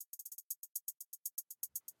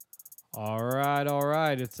All right, all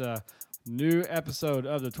right. It's a new episode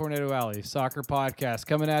of the Tornado Alley Soccer Podcast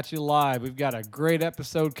coming at you live. We've got a great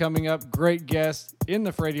episode coming up. Great guest in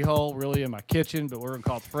the Freddy Hole, really in my kitchen, but we're going to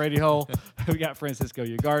call it the Freddy Hole. We got Francisco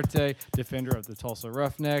Ugarte, defender of the Tulsa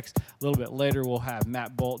Roughnecks. A little bit later, we'll have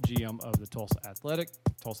Matt Bolt, GM of the Tulsa Athletic,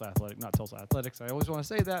 not Tulsa Athletics. I always want to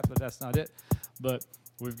say that, but that's not it. But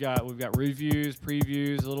we've got reviews,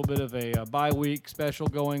 previews, a little bit of a bye week special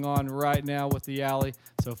going on right now with the Alley.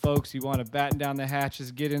 So, folks, you want to batten down the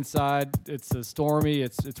hatches, get inside. It's stormy,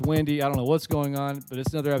 it's windy. I don't know what's going on, but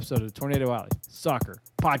it's another episode of the Tornado Alley Soccer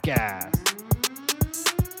Podcast.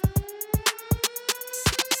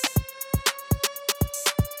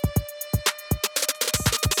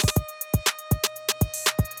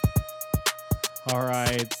 All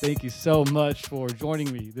right, thank you so much for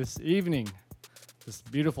joining me this evening. This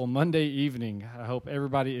beautiful Monday evening. I hope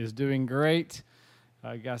everybody is doing great.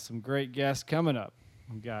 I got some great guests coming up.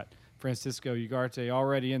 We've got Francisco Ugarte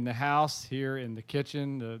already in the house here in the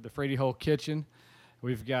kitchen, the Freddy Hole kitchen.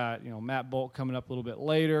 We've got Matt Bolt coming up a little bit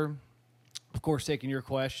later. Of course, taking your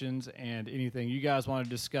questions and anything you guys want to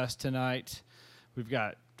discuss tonight. We've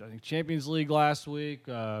got, I think, Champions League last week.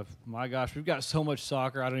 My gosh, we've got so much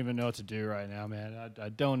soccer. I don't even know what to do right now, man. I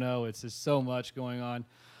don't know. It's just so much going on.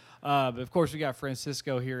 But, of course, we got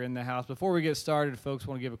Francisco here in the house. Before we get started, folks,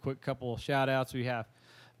 want to give a quick couple of shout-outs. We have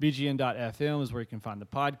BGN.FM is where you can find the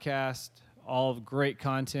podcast, all of great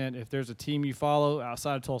content. If there's a team you follow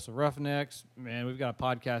outside of Tulsa Roughnecks, man, we've got a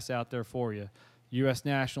podcast out there for you. U.S.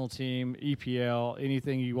 national team, EPL,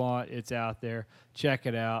 anything you want, it's out there. Check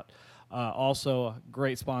it out. Also,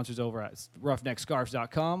 great sponsors over at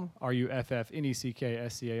roughneckscarves.com,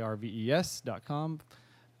 RUFFNECKSCARVES.com.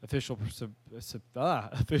 Official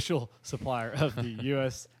supplier of the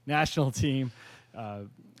U.S. national team,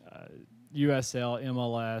 USL,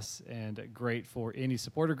 MLS, and great for any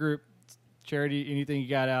supporter group, charity, anything you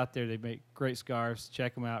got out there. They make great scarves.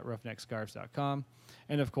 Check them out, roughneckscarves.com.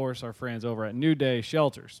 And, of course, our friends over at New Day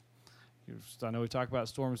Shelters. I know we talk about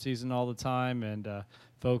storm season all the time, and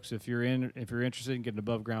folks, if you're interested in getting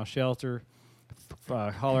above ground shelter,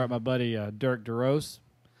 holler at my buddy Dirk DeRose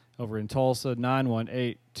over in Tulsa,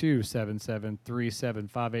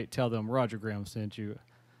 918-277-3758. Tell them Roger Graham sent you,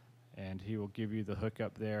 and he will give you the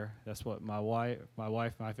hookup there. That's what my wife,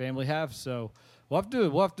 my family have. So we'll have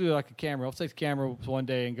to do like a camera. I'll take the camera one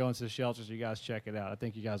day and go into the shelters. So you guys check it out. I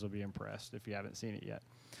think you guys will be impressed if you haven't seen it yet.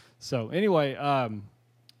 So anyway,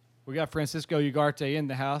 we got Francisco Ugarte in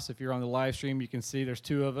the house. If you're on the live stream, you can see there's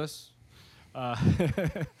two of us.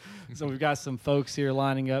 So we've got some folks here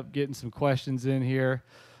lining up, getting some questions in here.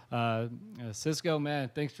 Cisco, man,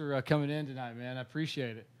 thanks for coming in tonight, man. I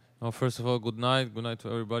appreciate it. Well, first of all, good night. Good night to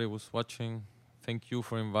everybody who's watching. Thank you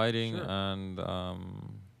for inviting. Sure. And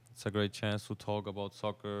it's a great chance to talk about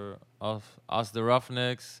soccer, us the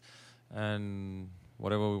Roughnecks, and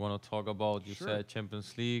whatever we want to talk about. You Sure. said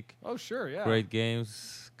Champions League. Oh, sure, yeah. Great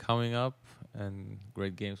games coming up, and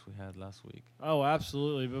great games we had last week. Oh,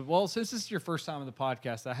 absolutely. But, well, since this is your first time on the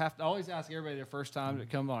podcast, I have to always ask everybody their first time to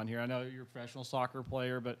come on here. I know you're a professional soccer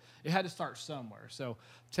player, but it had to start somewhere. So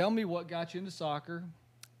tell me what got you into soccer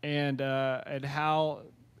and how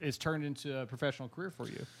it's turned into a professional career for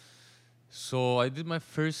you. So I did my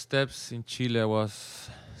first steps in Chile. I was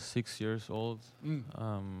 6 years old.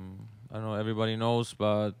 I don't know, everybody knows,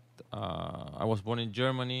 but I was born in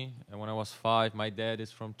Germany, and when I was 5, my dad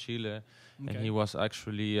is from Chile, and he was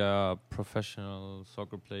actually a professional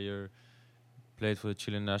soccer player, played for the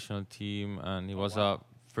Chilean national team, and he was a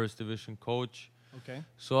first division coach. Okay.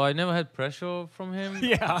 So I never had pressure from him,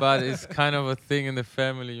 Yeah. but it's kind of a thing in the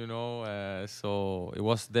family, so it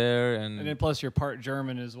was there. And then plus you're part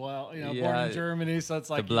German as well, born Yeah, in Germany, so it's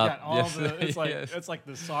like you blood, got all yes. it's like Yes. it's like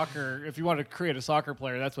the soccer. If you want to create a soccer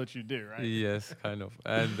player, that's what you do, right? Yes, kind of.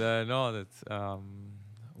 And it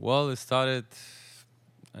started.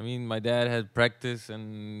 I mean, my dad had practice,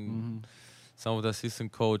 and some of the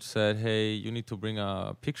assistant coach said, "Hey, you need to bring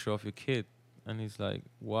a picture of your kid." And he's like,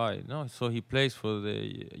 "Why?" No, so he plays for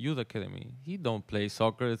the youth academy. He don't play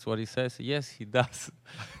soccer. That's what he says. Yes, he does.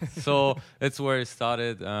 So that's where it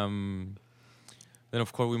started. Then,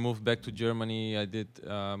 of course, we moved back to Germany. I did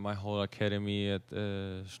my whole academy at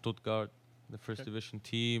Stuttgart, the first division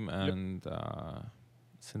team, and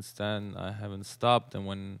since then I haven't stopped.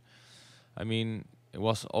 And it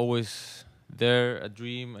was always there, a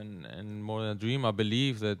dream, and more than a dream, I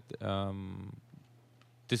believe that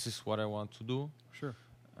this is what I want to do. Sure.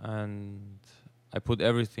 And I put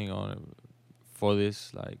everything on it for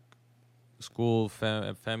this, like school,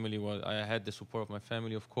 family. I had the support of my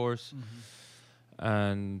family, of course.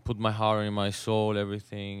 And put my heart and my soul,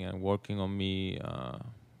 everything, and working on me.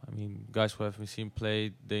 I mean, guys who have seen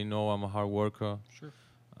play, they know I'm a hard worker, Sure.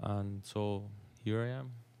 and so here I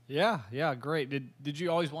am. Yeah, great. Did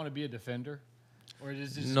you always want to be a defender, or is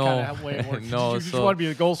this just No, kind of how way it works? no. Did you So want to be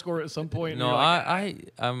a goal scorer at some point? and no, you're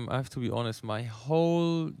like, I have to be honest. My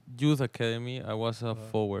whole youth academy, I was a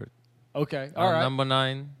forward, okay, all right, number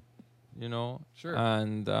 9, you know. Sure.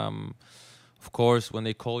 And of course, when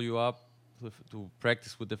they call you up to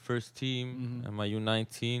practice with the first team and my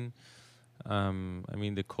U19, I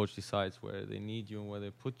mean, the coach decides where they need you and where they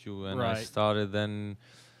put you. And I Right. started then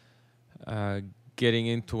getting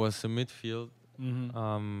into as a midfield.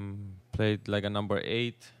 Played like a number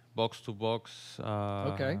 8, box to box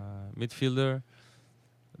Okay. midfielder.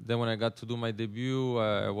 Then when I got to do my debut,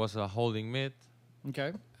 I was a holding mid.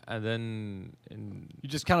 okay. And then You're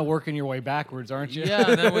just kind of working your way backwards, aren't you? yeah,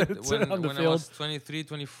 and then On the when I field. was 23,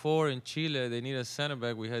 24 in Chile, they needed a center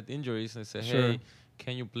back. We had injuries. And I said, Sure. hey,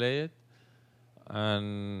 can you play it?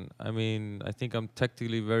 And I mean, I think I'm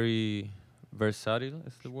tactically very versatile,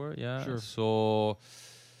 is the word. Yeah. Sure. So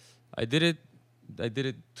I did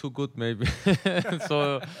it too good, maybe.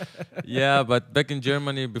 So yeah, but back in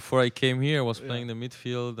Germany, before I came here, I was playing the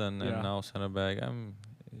midfield and Yeah. now center back.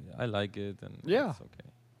 I like it, and Yeah. it's okay.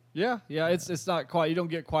 Yeah. It's not quite. You don't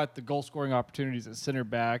get quite the goal scoring opportunities at center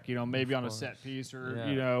back. You know, maybe on a course. set piece or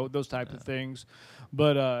Yeah. those type of things.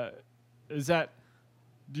 But is that?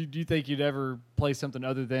 Do you think you'd ever play something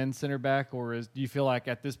other than center back, or do you feel like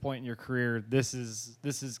at this point in your career, this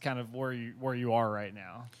is kind of where you are right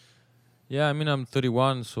now? Yeah, I mean, I'm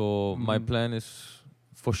 31, so my Mhm. plan is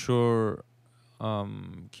for sure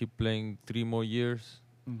keep playing 3 more years.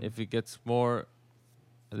 Mhm. If it gets more,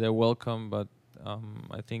 they're welcome, but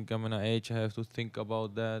I think I'm in an age I have to think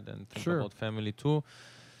about that and think Sure. about family too.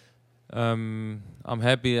 I'm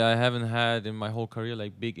happy I haven't had in my whole career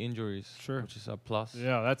like big injuries, Sure. which is a plus.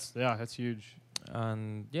 Yeah, that's huge.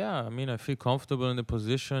 And yeah, I mean, I feel comfortable in the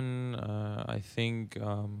position. I think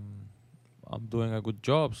I'm doing a good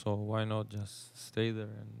job, so why not just stay there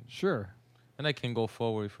Sure. and I can go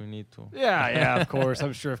forward if we need to. Yeah, of course.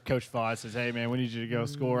 I'm sure if Coach Vaught says, "Hey, man, we need you to go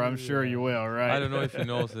score," I'm sure you will, right? I don't know if he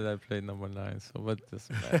knows that I played number 9, so but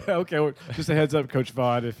doesn't matter. Okay, well, just a heads up, Coach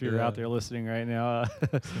Vaught, if you're Yeah. out there listening right now.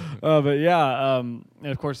 But yeah, and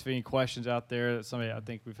of course, if any questions out there, I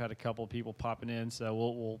think we've had a couple of people popping in,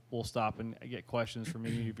 so we'll stop and get questions from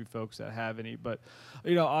any of you folks that have any. But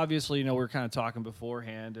obviously, we're kind of talking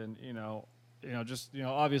beforehand, and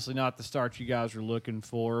obviously not the start you guys were looking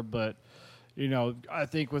for, but. I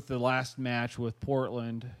think with the last match with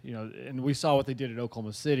Portland, and we saw what they did at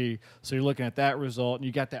Oklahoma City. So you're looking at that result, and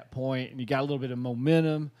you got that point, and you got a little bit of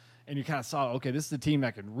momentum, and you kind of saw, okay, this is a team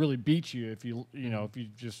that can really beat you if you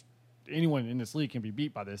just anyone in this league can be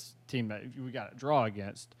beat by this team that we got a draw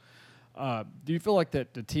against. Do you feel like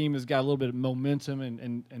that the team has got a little bit of momentum,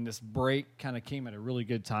 and this break kind of came at a really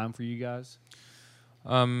good time for you guys?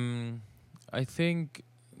 I think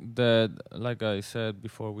that, like I said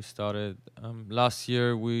before we started, last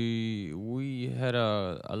year we had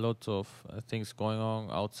a lot of things going on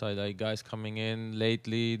outside, like guys coming in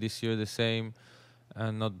lately. This year the same,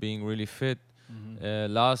 and not being really fit.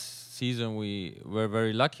 Last season we were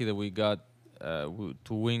very lucky that we got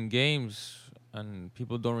to win games, and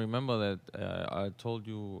people don't remember that. I told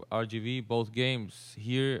you RGV, both games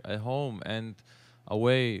here at home and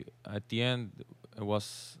away. At the end, it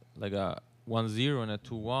was like a 1-0 and a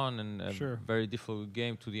 2-1 and a Sure. very difficult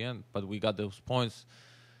game to the end, but we got those points,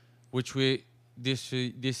 which we this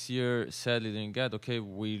year sadly didn't get. Okay,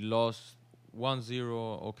 we lost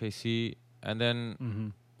 1-0 OKC, and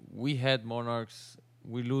then we had Monarchs.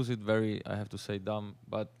 We lose it very, I have to say, dumb,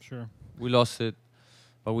 but Sure. we lost it,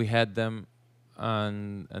 but we had them,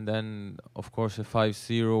 and then of course a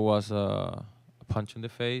 5-0 was a punch in the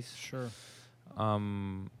face. Sure.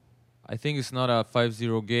 I think it's not a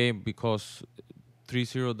 5-0 game because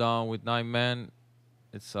 3-0 down with 9 men,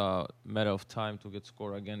 it's a matter of time to get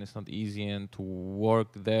scored again. It's not easy, and to work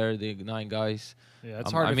there, the 9 guys. Yeah,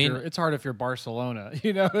 it's I hard. mean- It's hard if you're Barcelona. If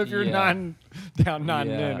you're Yeah. down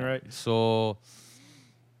 9-0, right? So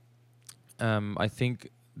I think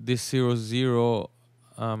this 0-0,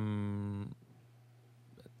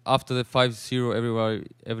 after the 5-0,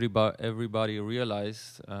 everybody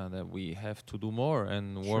realized that we have to do more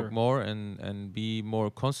and work Sure. more and be more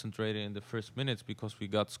concentrated in the first minutes, because we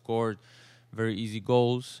got scored very easy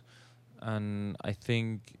goals. And I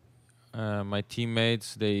think my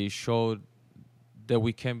teammates, they showed that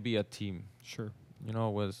we can be a team. Sure.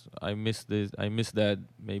 I missed that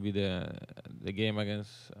maybe the game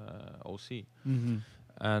against OC,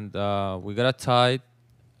 and we got a tie.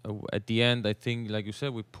 At the end, I think, like you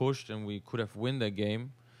said, we pushed and we could have won that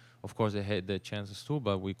game. Of course, they had their chances too,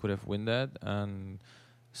 but we could have win that. And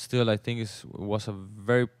still, I think it was a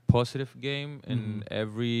very positive game in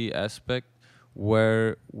every aspect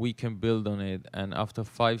where we can build on it. And after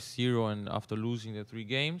 5-0 and after losing the 3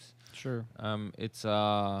 games, Sure. it's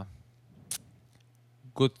a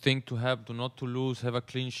good thing to have, to not to lose, have a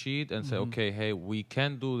clean sheet and say, okay, hey, we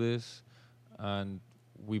can do this, and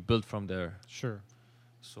we build from there. Sure.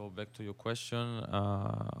 So back to your question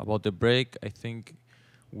about the break, I think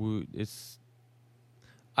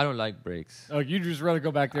I don't like breaks. Oh, you'd just rather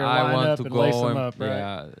go back there and I line want up to and go lace them up, right?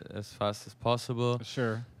 yeah, as fast as possible.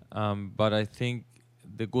 Sure. But I think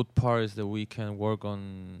the good part is that we can work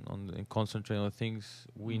on and concentrate on the things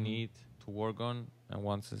we need to work on, and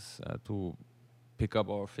once is to pick up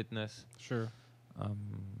our fitness. Sure.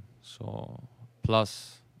 So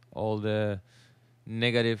plus all the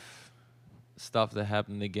negative stuff that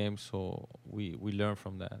happened in the game, so we learn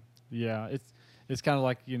from that. Yeah, it's kind of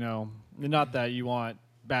like, not that you want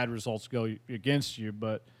bad results to go against you,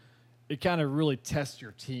 but it kind of really tests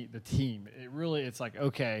the team. It's like,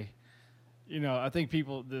 okay, I think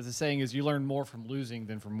the saying is you learn more from losing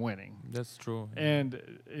than from winning. That's true. And,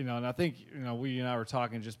 and I think, we and I were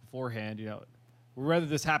talking just beforehand, we'd rather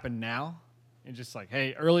this happen now and just like,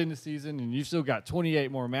 hey, early in the season and you've still got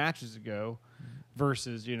 28 more matches to go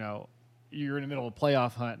versus, you're in the middle of a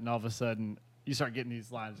playoff hunt and all of a sudden you start getting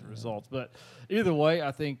these lines of results. But either way,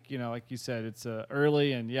 I think, like you said, it's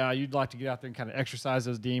early and you'd like to get out there and kind of exercise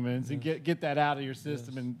those demons and get that out of your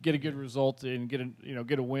system and get a good result and get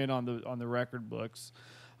a win on the record books.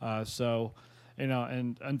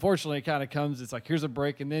 And unfortunately it kind of comes, it's like, here's a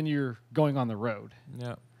break and then you're going on the road.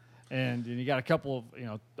 Yeah. And you got a couple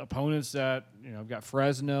of, opponents that, got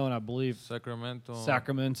Fresno and I believe Sacramento.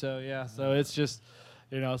 Yeah. So it's just,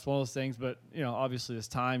 it's one of those things, but obviously this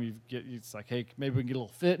time it's like, hey, maybe we can get a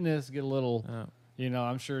little fitness, get a little,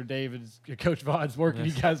 I'm sure Coach Vaughn's working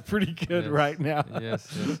you guys pretty good right now.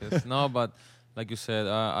 Yes. No, but like you said,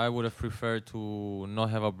 I would have preferred to not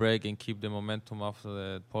have a break and keep the momentum after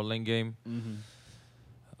the Portland game.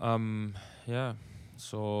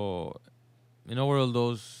 So overall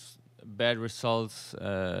those bad results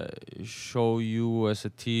show you as a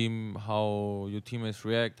team how your teammates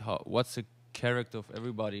react, what's the character of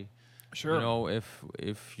everybody. Sure.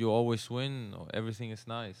 If you always win, everything is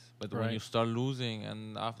nice. But when you start losing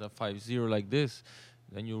and after 5-0 like this,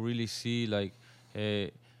 then you really see like,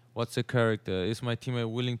 hey, what's the character? Is my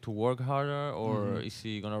teammate willing to work harder, or is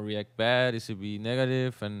he gonna react bad? Is he be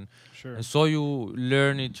negative? And so you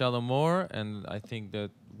learn each other more. And I think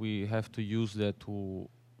that we have to use that to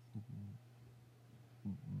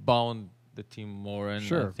bound the team more.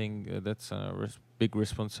 And I think that's a big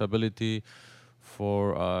responsibility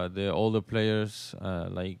for the older players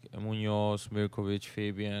like Munoz, Mirkovic,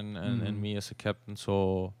 Fabian, and me as a captain.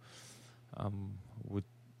 So I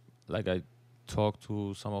talk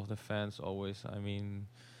to some of the fans always. I mean,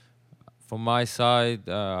 from my side,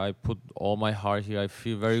 I put all my heart here. I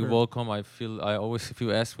feel very welcome. I always, if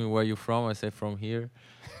you ask me where you're from, I say from here.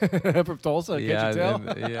 From Tulsa, can't you tell?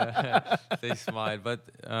 They smile. But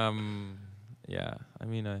I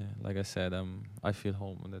mean, like I said, I feel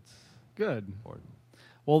home, and that's good. Important.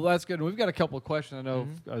 Well, that's good. We've got a couple of questions. I know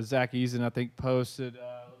Zach Eason, I think, posted.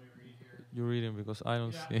 Let me read here. You're reading because I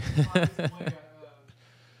don't see.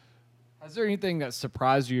 Is there anything that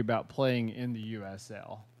surprised you about playing in the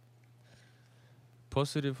USL?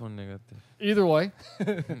 Positive or negative? Either way.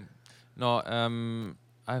 No,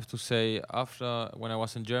 I have to say, after when I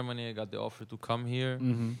was in Germany, I got the offer to come here.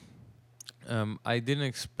 I didn't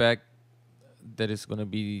expect that it's gonna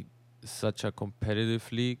be such a competitive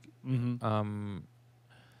league.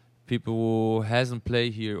 People who hasn't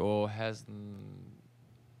played here or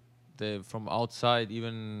from outside,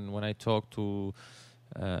 even when I talk to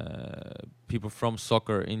people from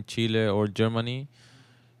soccer in Chile or Germany,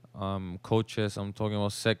 coaches, I'm talking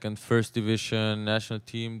about second, first division, national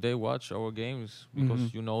team, they watch our games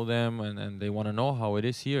because you know them and they want to know how it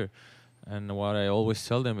is here. And what I always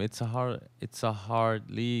tell them, it's a hard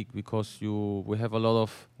league because we have a lot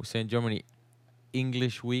of, we say in Germany,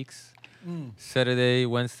 English weeks. Saturday,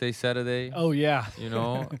 Wednesday, Saturday. Oh yeah.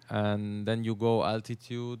 And then you go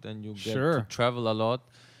altitude and you get to travel a lot.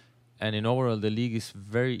 And in overall, the league is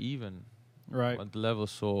very even. Right. At the level.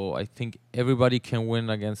 So I think everybody can win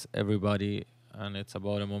against everybody, and it's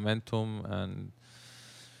about a momentum. And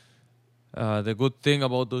the good thing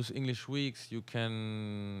about those English weeks,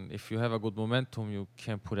 if you have a good momentum, you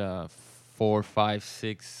can put a 4, 5,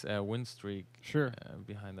 6 win streak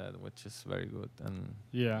behind that, which is very good. And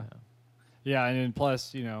Yeah, and then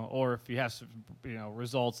plus, or if you have some,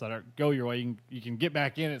 results that go your way, you can get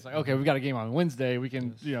back in. It's like, okay, we've got a game on Wednesday. We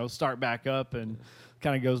can, start back up, and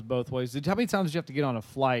kind of goes both ways. How many times did you have to get on a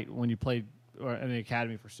flight when you played in the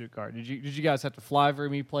academy for Stuttgart? Did you guys have to fly very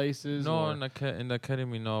many places? No, in the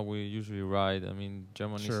academy, no. We usually ride. I mean,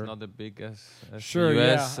 Germany is not as big as sure,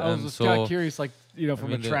 the US. Yeah. I was just kind of curious, like,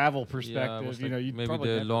 from a travel perspective, like you maybe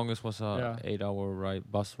probably the longest was a 8-hour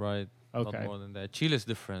bus ride. Okay. Not more than that. Chile is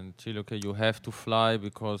different. Chile, okay, you have to fly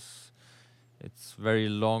because it's very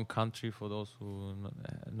long country for those who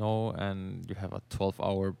know, and you have a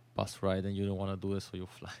 12-hour bus ride, and you don't want to do it, so you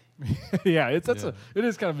fly. Yeah, it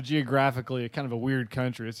is kind of a geographically kind of a weird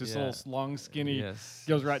country. It's just a little long, skinny,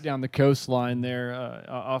 goes right down the coastline there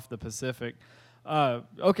off the Pacific.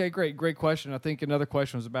 Okay, great question. I think another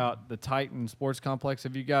question was about the Titan Sports Complex.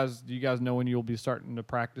 Do you guys know when you'll be starting to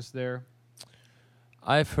practice there?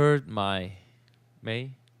 I've heard May.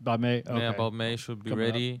 By May? Okay. Yeah, about May should be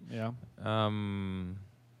ready. Up. Yeah.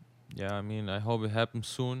 Yeah, I mean, I hope it happens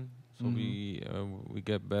soon, so we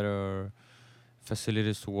get better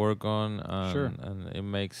facilities to work on, and it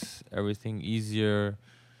makes everything easier.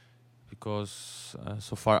 Because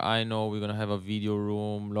so far I know we're gonna have a video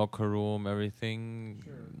room, locker room, everything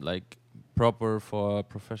like proper for a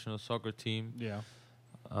professional soccer team. Yeah.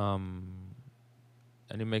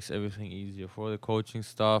 And it makes everything easier for the coaching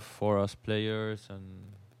staff, for us players,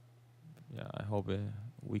 and I hope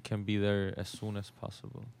we can be there as soon as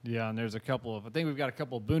possible. Yeah, and there's I think we've got a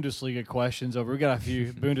couple of Bundesliga questions over. We've got a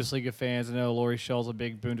few Bundesliga fans. I know Lori Shull's a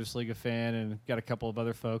big Bundesliga fan, and got a couple of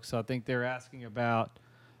other folks. So I think they're asking about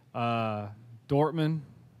Dortmund.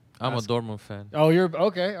 I'm a Dortmund fan. Oh, you're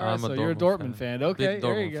okay. All right, so you're a Dortmund fan. fan. Okay, big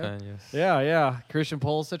there Dortmund you go. fan, yes. Yeah. Christian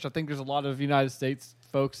Pulisic. I think there's a lot of United States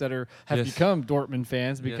folks that have become Dortmund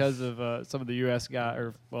fans because of some of the U.S. guys,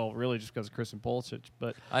 or really just because of Christian Pulisic.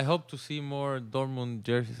 But I hope to see more Dortmund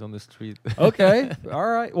jerseys on the street. Okay, all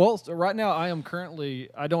right. Well, so right now I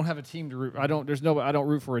don't have a team to root. I don't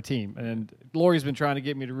root for a team, and Lori's been trying to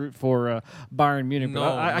get me to root for Bayern Munich,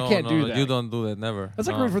 but I can't do that. You don't do that, never. That's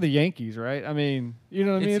like rooting for the Yankees, right? I mean, you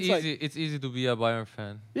know what I mean? It's easy to be a Bayern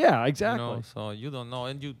fan. Yeah, exactly. So you don't know,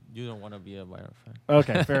 and you don't want to be a Bayern fan.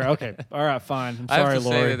 Okay, fair. Okay, all right, fine. I'm sorry, to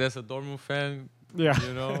Lori. say that as a Dortmund fan,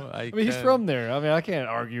 I mean, he's from there. I mean, I can't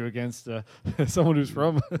argue against someone who's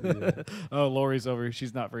from. Oh, Lori's over here.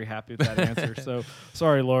 She's not very happy with that answer. So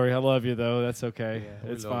sorry, Lori. I love you though. That's okay.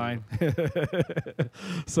 Yeah, it's fine.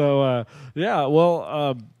 So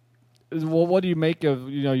well, what do you make of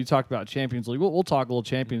you talked about Champions League? We'll talk a little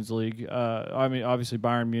Champions League. I mean, obviously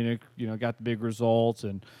Bayern Munich, got the big results,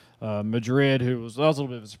 and Madrid, that was a little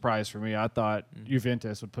bit of a surprise for me. I thought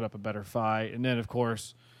Juventus would put up a better fight, and then of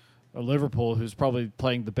course Liverpool, who's probably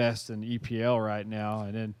playing the best in EPL right now,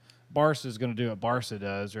 and then Barca is going to do what Barca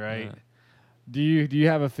does, right? Yeah. Do you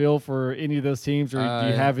have a feel for any of those teams, or do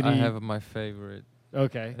you have any? I have my favorite.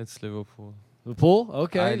 Okay, it's Liverpool. Liverpool,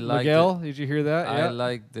 okay. Miguel, did you hear that? I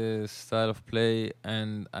like the style of play,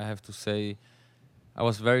 and I have to say, I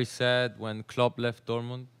was very sad when Klopp left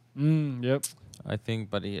Dortmund. Yep. I think,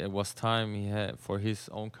 but it was time he had for his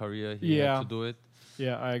own career. He had to do it.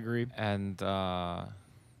 Yeah, I agree. And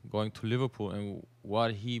going to Liverpool and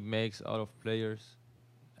what he makes out of players,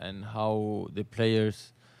 and how the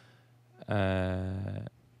players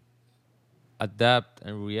adapt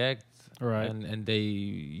and react. Right. And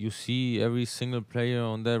you see every single player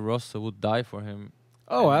on that roster would die for him.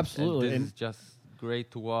 Oh, absolutely. And this is just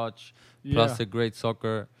great to watch. Plus a great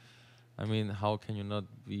soccer. I mean, how can you not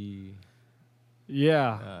be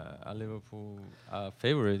a Liverpool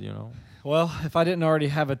favorite, Well, if I didn't already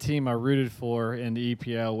have a team I rooted for in the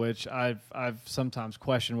EPL, which I've sometimes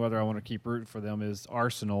questioned whether I want to keep rooting for them, is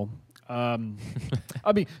Arsenal. I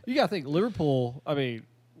mean, you got to think Liverpool. I mean,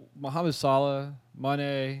 Mohamed Salah,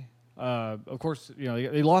 Mane. Of course,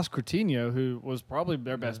 they lost Coutinho, who was probably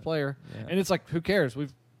their best player, and it's like, who cares?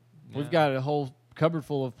 We've got a whole cupboard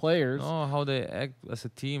full of players. Oh, how they act as a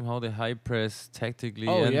team, how they high press tactically.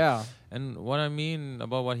 Oh, And what I mean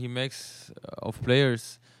about what he makes of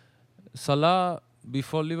players, Salah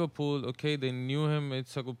before Liverpool, okay, they knew him.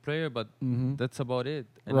 It's a good player, but that's about it.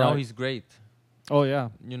 And now he's great. Oh yeah.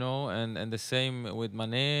 And the same with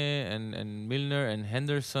Mane and Milner and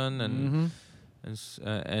Henderson and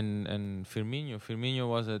Firmino. Firmino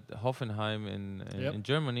was at Hoffenheim in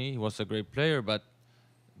Germany. He was a great player, but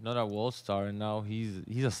not a world star. And now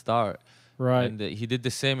he's a star. Right. And he did the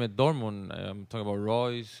same at Dortmund. I'm talking about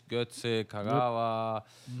Royce, Götze, Kagawa,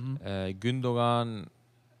 Gündogan,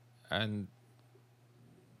 and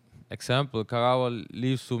example, Kagawa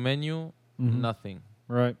leaves to Menu, nothing.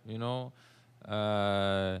 Right.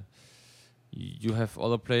 you have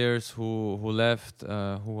other players who left.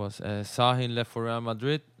 Who was Sahin left for Real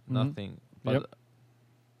Madrid? Nothing. But Yep.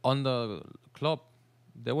 on the club,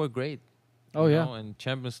 they were great. Oh, you yeah. know, and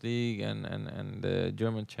Champions League and the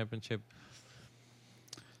German Championship.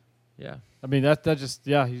 Yeah. I mean, that just,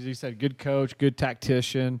 yeah, he said good coach, good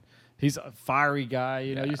tactician. He's a fiery guy.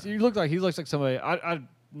 You know, Yeah. he looks like somebody. I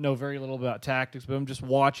know very little about tactics, but I'm just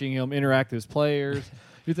watching him interact with his players.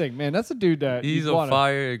 You think, man, that's a dude that He's you'd on wanna-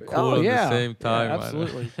 fire and cool at the same time. Yeah,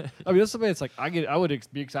 absolutely. I mean, that's somebody it's like I would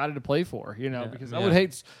be excited to play for. You know, Yeah. because I Yeah. would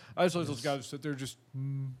hate. I just always those Yes. guys sit there just.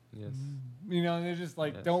 Yes. You know, and they just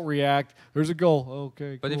like Yes. don't react. There's a goal.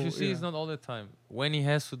 Okay, But if cool, you see, yeah. it's not all the time. When he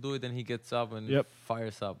has to do it, then he gets up and Yep.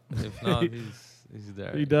 fires up. If not, he's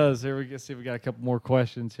there. He does. Here we go. See if we got a couple more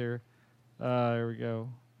questions here. Here we go.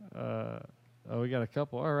 We got a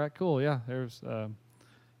couple. All right, cool. Yeah, there's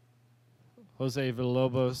Jose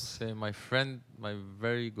Villalobos. Say my friend, my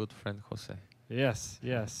very good friend Jose. Yes,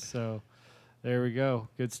 yes. So there we go.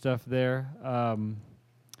 Good stuff there.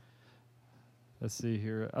 Let's see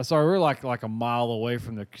here. Sorry, we're like a mile away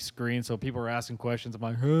from the screen, so people are asking questions. I'm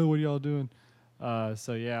like, hey, what are y'all doing?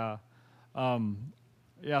 So yeah,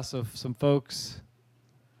 yeah. So some folks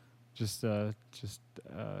just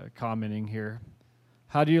commenting here.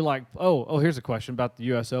 How do you like? Oh, here's a question about the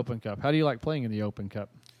U.S. Open Cup. How do you like playing in the Open Cup?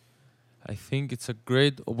 I think it's a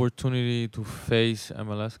great opportunity to face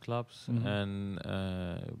MLS clubs Mhm.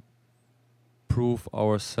 and prove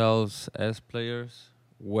ourselves as players,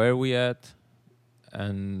 where we at,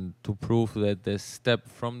 and to prove that the step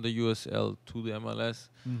from the USL to the MLS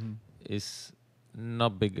Mm-hmm. is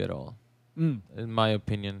not big at all, in my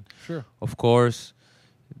opinion. Sure. Of course,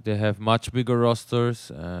 they have much bigger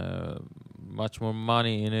rosters, much more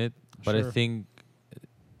money in it. But Sure. I think,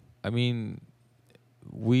 I mean,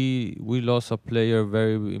 we lost a player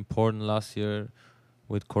very important last year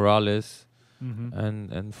with Corrales,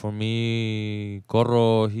 Mm-hmm. and for me,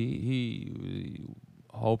 Corro, he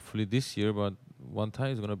hopefully this year, but one time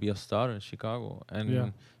he's gonna be a star in Chicago, and Yeah.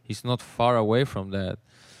 he's not far away from that.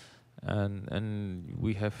 And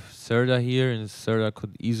we have Serda here, and Serda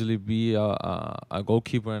could easily be a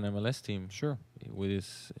goalkeeper in MLS team. Sure. With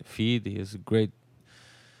his feet, he has a great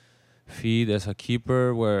feet as a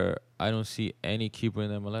keeper, where I don't see any keeper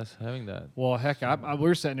in MLS having that. Well, heck, we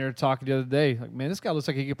were sitting there talking the other day. Like, man, this guy looks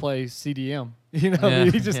like he could play CDM. You know, I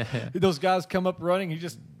mean, he just those guys come up running, he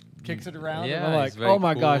just kicks it around. Yeah, and I'm like, he's very oh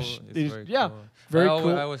my cool. gosh, It's very yeah, cool. very I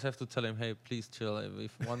cool. I always have to tell him, hey, please chill.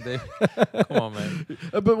 If one day, come on, man.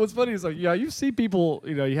 But what's funny is like, yeah, you see people.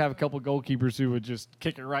 You know, you have a couple goalkeepers who would just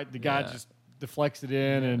kick it right. The guy Yeah. just deflects it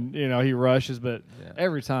in, Yeah. and he rushes. But Yeah.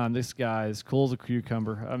 every time, this guy is cool as a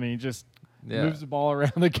cucumber. I mean, just Yeah. moves the ball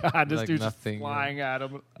around the guy. This Like dude's nothing, just yeah. flying at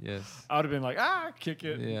him. Yes. I would have been like, kick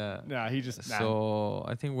it. Yeah. Nah, he just nah. So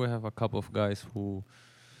I think we have a couple of guys who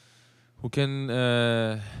can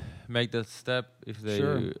make that step if they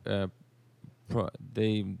Sure.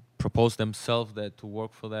 they propose themselves that to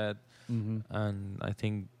work for that. Mm-hmm. And I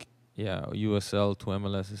think USL to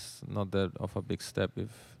MLS is not that of a big step if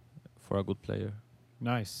for a good player.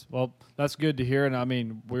 Nice. Well, that's good to hear. And I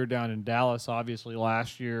mean, we were down in Dallas, obviously,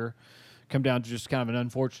 last year. Come down to just kind of an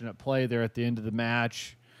unfortunate play there at the end of the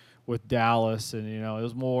match with Dallas, and it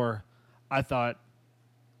was more. I thought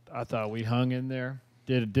we hung in there,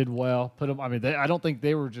 did well, put them. I mean, I don't think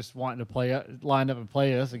they were just wanting to line up and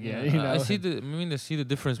play us again. I see the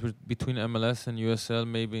difference between MLS and USL.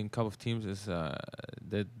 Maybe in a couple of teams is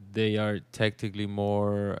that they are tactically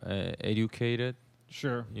more educated.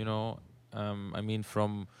 Sure. I mean,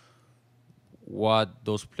 from what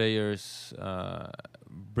those players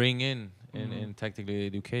bring in tactical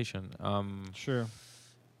education. Sure.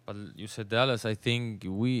 But you said Dallas. I think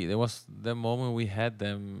there was the moment we had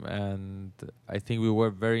them, and I think we were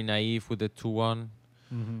very naive with the 2-1.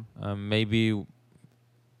 Mm-hmm. Maybe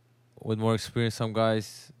with more experience, some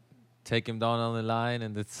guys take him down on the line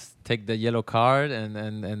and take the yellow card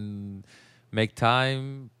and make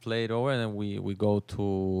time, play it over, and then we go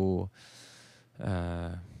to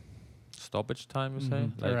stoppage time. You say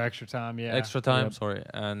Or extra time, yeah. extra time. Yep. Sorry,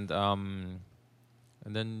 and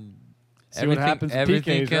then See what happens with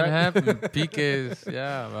everything PKs, can right? happen. PKs,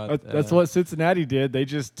 yeah. But, That's what Cincinnati did. They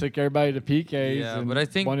just took everybody to PKs. Yeah, and but I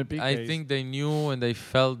think won at PKs. they knew and they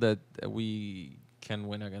felt that we can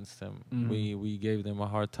win against them. Mhm. We gave them a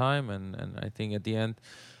hard time, and I think at the end,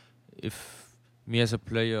 if me as a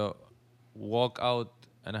player walk out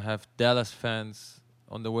and I have Dallas fans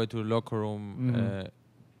on the way to the locker room Mhm.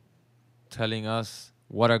 telling us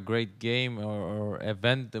what a great game or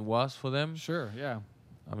event it was for them, Sure, yeah.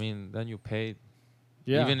 I mean, then you paid.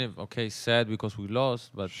 Yeah. Even if sad because we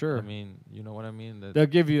lost, but Sure. I mean, you know what I mean. That They'll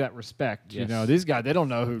give you that respect. You know, Yes. these guys, they don't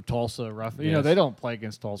know who Tulsa You know, they Yes. don't play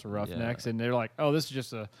against Tulsa Roughnecks, and they're like, oh, this is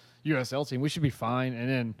just a USL team. We should be fine. And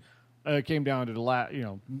then it came down to the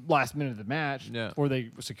last minute of the match before they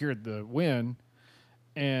secured the win.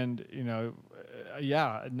 And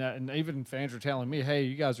and even fans were telling me, "Hey,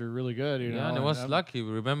 you guys are really good." You know, and it was lucky.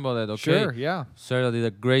 We remember that. Sure, yeah. Serra did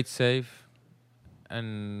a great save,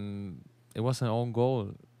 and it was an own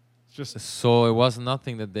goal. Just so it was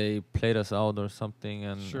nothing that they played us out or something.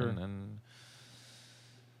 And Sure. and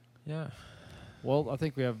yeah. Well, I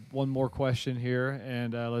think we have one more question here,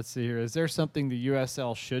 and let's see here. Is there something the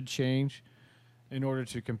USL should change in order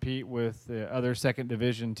to compete with the other second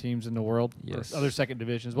division teams in the world? Yes. Or other second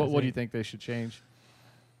divisions. What do you think they should change?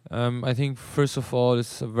 I think first of all,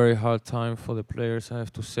 it's a very hard time for the players. I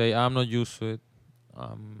have to say, I'm not used to it.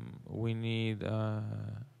 We need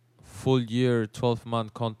full year,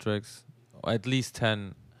 12-month contracts, or at least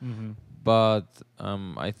 10. Mm-hmm. But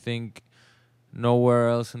I think nowhere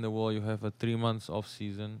else in the world you have a 3 months off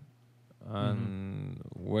season, and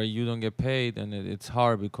where you don't get paid, and it's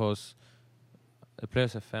hard because the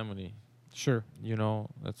players have family. Sure. You know,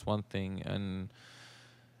 that's one thing.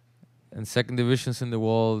 And second divisions in the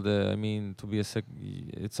world, I mean, to be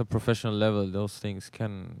it's a professional level. Those things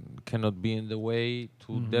cannot be in the way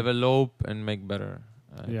to develop and make better.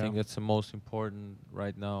 I think that's the most important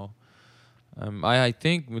right now. I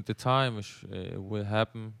think with the time it will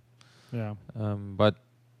happen. Yeah. But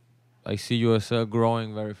I see USL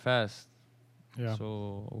growing very fast. Yeah.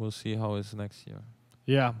 So we'll see how it's next year.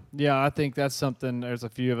 Yeah. I think that's something. There's a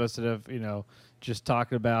few of us that have, just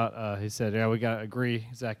talking about. He said, "Yeah, we got to agree."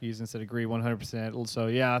 Zach Houston said, "Agree 100%." So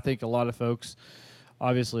yeah, I think a lot of folks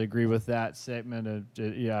obviously agree with that statement.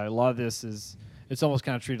 A lot of this is. It's almost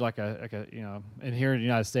kind of treated like a and here in the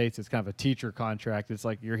United States, it's kind of a teacher contract. It's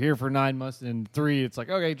like you're here for 9 months, and 3, it's like,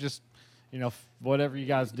 okay, just, whatever you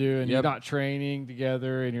guys do, and you're not training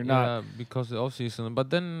together, and you're not. Yeah, because the off season. But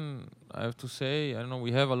then I have to say, I don't know,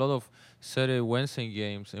 we have a lot of Saturday, Wednesday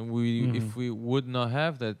games, and if we would not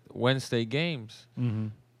have that Wednesday games,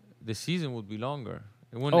 the season would be longer.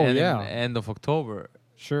 It wouldn't end in the end of October.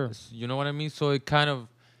 Sure. You know what I mean? So it kind of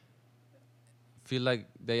feel like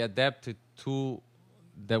they adapted to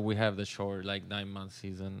that we have the short, like 9-month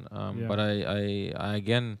season. But I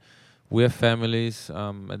again, we have families.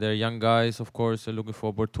 They're young guys, of course. They're looking for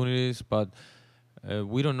opportunities, but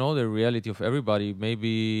we don't know the reality of everybody.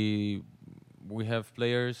 Maybe we have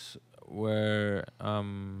players where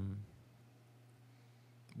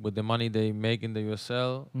with the money they make in the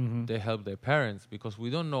USL, they help their parents, because we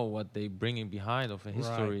don't know what they bringing behind of a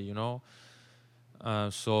history, you know.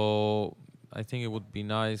 So I think it would be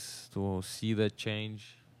nice to see that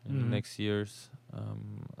change in the next years.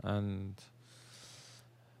 And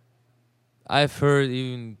I've heard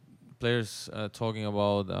even players talking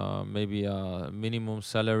about maybe a minimum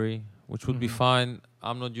salary, which would be fine.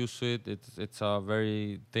 I'm not used to it. It's a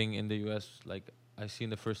very thing in the US. Like I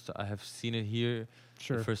have seen it here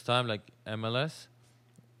the first time. Like MLS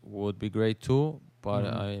would be great too. But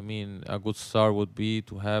I mean, a good start would be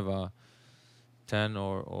to have a 10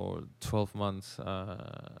 or 12 months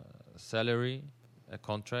salary, a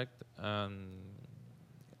contract, and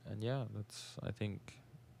yeah, that's, I think,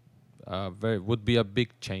 would be a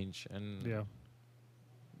big change and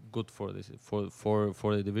good for this for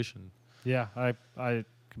the division. Yeah, I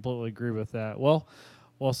completely agree with that. Well,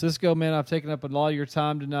 Cisco, man, I've taken up a lot of your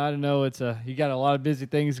time tonight. I know you got a lot of busy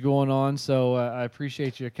things going on, so I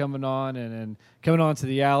appreciate you coming on and coming on to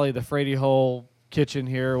the alley, the Frady Hole kitchen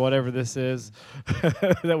here, whatever this is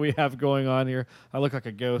that we have going on here. I look like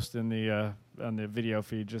a ghost in the on the video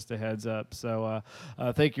feed, just a heads up. So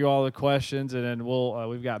thank you all the questions, and then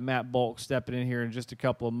we've got Matt Bulk stepping in here in just a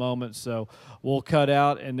couple of moments, so we'll cut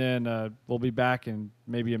out, and then we'll be back in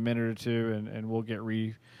maybe a minute or two, and we'll get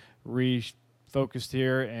refocused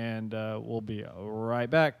here, and we'll be right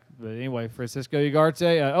back. But anyway, Francisco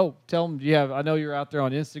Ugarte, tell them I know you're out there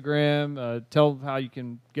on Instagram. Tell them how you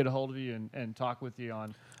can get a hold of you and talk with you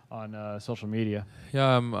on social media.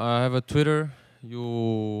 Yeah, I have a Twitter.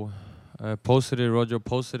 You posted it, Roger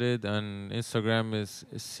posted it, and Instagram is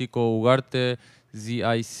Zico Ugarte,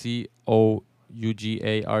 ZICOUGARTE.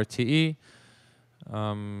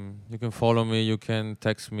 You can follow me. You can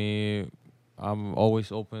text me. I'm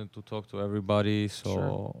always open to talk to everybody.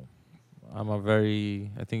 So I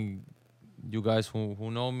think you guys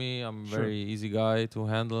who know me, I'm a very easy guy to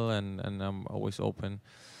handle, and I'm always open.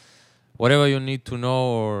 Whatever you need to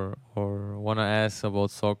know or want to ask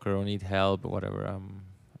about soccer or need help or whatever,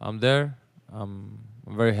 I'm there. I'm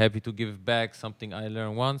I'm very happy to give back something I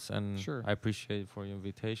learned once, and Sure. I appreciate for your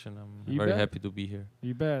invitation. I'm You very bet. happy to be here.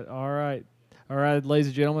 You bet. All right. All right, ladies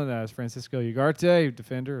and gentlemen, that is Francisco Ugarte,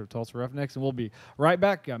 defender of Tulsa Roughnecks, and we'll be right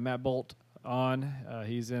back. Got Matt Bolt on.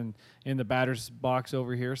 He's in the batter's box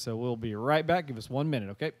over here, so we'll be right back. Give us 1 minute,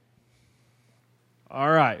 okay? All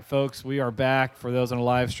right, folks, we are back. For those on the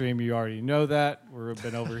live stream, you already know that. We've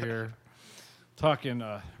been over here talking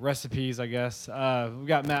recipes, I guess. We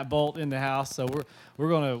got Matt Bolt in the house, so we're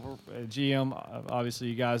going to GM. Obviously,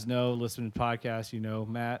 you guys know, listening to podcasts, you know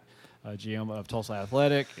Matt. GM of Tulsa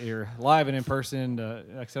Athletic. You're live and in person.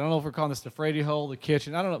 Like I said, I don't know if we're calling this the Frady Hole, the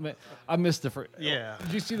kitchen. I don't know. Man, I missed the. Yeah.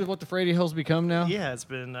 Did you see what the Frady Hole's become now? Yeah, it's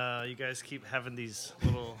been. You guys keep having these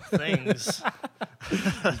little things,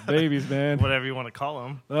 These babies, man. whatever you want to call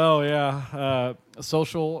them. Oh yeah,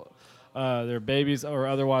 social. They're babies, or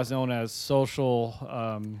otherwise known as social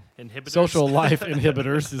Inhibitors. social life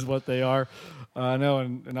inhibitors, is what they are. I know,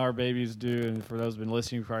 and our babies do, and for those who've been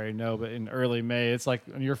listening, you probably know, but in early May, it's like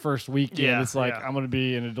on your first weekend, Yeah, it's like, yeah. I'm going to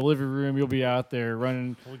be in a delivery room, you'll be out there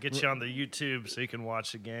running. We'll get you on the YouTube so you can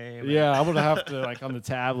watch the game. Yeah, I'm going to have to, like, on the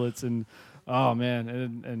tablets, and, oh, man,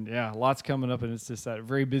 and yeah, lots coming up, and it's just that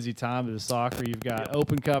very busy time of the soccer. You've got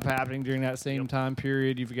Open Cup happening during that same time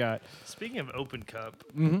period. You've got... Speaking of Open Cup,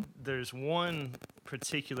 Mm-hmm. there's one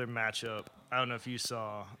particular matchup, I don't know if you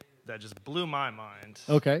saw, that just blew my mind.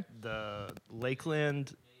 Okay. The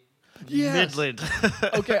Lakeland Yes. Midland.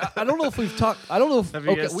 Okay, I don't know if we've talked. I don't know if Have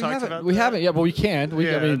you guys we talked haven't. about We that? haven't yet, but we can. I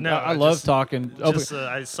Yeah, mean, no, I I love just- talking. Just,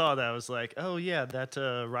 I saw that. I was like, oh, yeah, that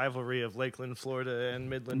rivalry of Lakeland, Florida and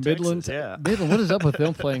Midland, Midland, Texas. Yeah. Midland. What is up with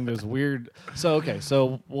them playing those weird? So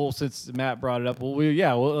well, since Matt brought it up,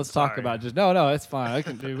 let's talk Sorry. about just no, it's fine.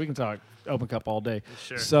 We can talk Open Cup all day.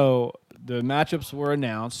 Sure. So the matchups were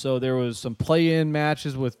announced. So there was some play-in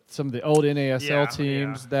matches with some of the old NASL Yeah,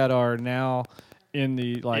 teams yeah. that are now in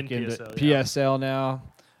the In the PSL, yeah. PSL now.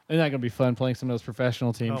 Isn't that gonna be fun playing some of those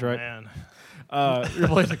professional teams, Oh, right? man. You're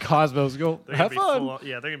playing the Cosmos. Go They're have gonna be fun. full on,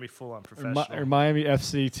 yeah, they're going to be full on Or professional. Miami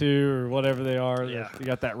FC2 or whatever they are. Yeah. You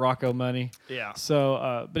got that Rocco money. Yeah.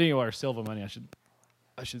 So, but anyway, or Silva money,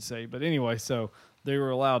 I should say. But anyway, so they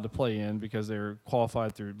were allowed to play in because they were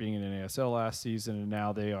qualified through being in NASL last season, and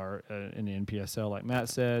now they are in the NPSL, like Matt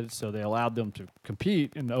said. So they allowed them to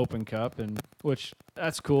compete in the Open Cup, and which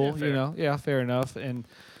that's cool, fair. fair enough. And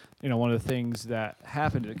one of the things that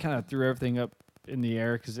happened, it kind of threw everything up in the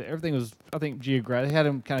air because everything was, I think, they had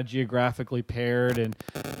them kind of geographically paired, and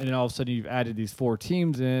then all of a sudden you've added these 4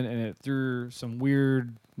 teams in, and it threw some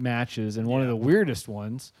weird matches. And one of the weirdest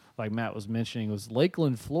ones, like Matt was mentioning, was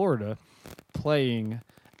Lakeland, Florida, playing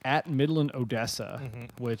at Midland, Odessa,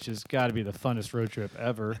 which has got to be the funnest road trip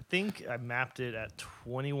ever. I think I mapped it at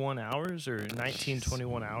 21 hours or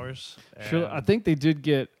 21 hours. Sure, and I think they did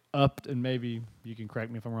get upped, and maybe you can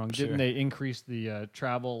correct me if I'm wrong. Sure. Didn't they increase the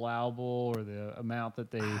travel allowable or the amount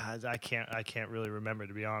that they? I can't really remember,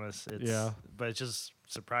 to be honest. Yeah. But it just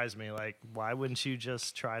surprised me. Like, why wouldn't you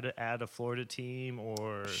just try to add a Florida team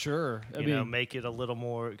or Sure, I you mean, know, make it a little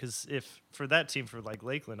more? Because if for that team, for like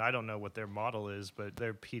Lakeland, I don't know what their model is, but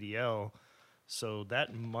they're PDL, so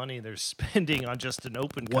that money they're spending on just an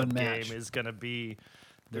Open One Cup match. game is going to be.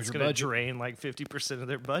 There's It's your going to budget. drain like 50% of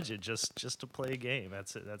their budget just to play a game.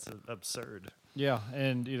 That's absurd. yeah,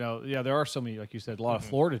 and there are so many, like you said, a lot of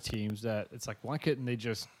Florida teams that it's like, why couldn't they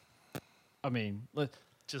just? I mean,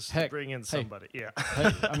 Just Heck, bring in somebody. Yeah.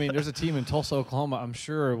 I mean, there's a team in Tulsa, Oklahoma. I'm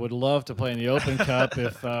sure would love to play in the Open Cup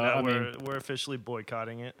if. We're officially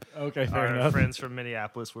boycotting it. Okay, fair Our enough. friends from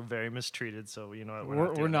Minneapolis were very mistreated, so you know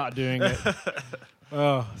what, We're not doing doing it.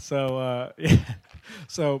 Oh, so yeah.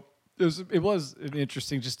 So it was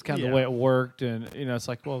interesting, just kind of the Yeah. way it worked, and it's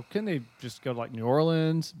like, well, can they just go to like New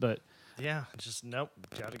Orleans? But it. Yeah, just nope.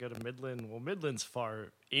 Got to go to Midland. Well, Midland's far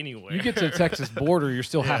anyway. you get to the Texas border, you're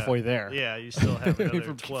still halfway there. Yeah, you still have another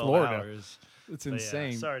From 12 Florida. hours. It's But yeah,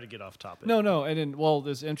 insane. sorry to get off topic. No, and then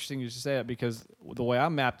it's interesting you should say that because the way I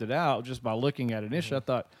mapped it out, just by looking at it initially, I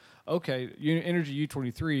thought, okay, Energy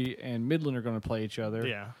U23 and Midland are going to play each other.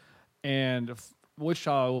 Yeah. And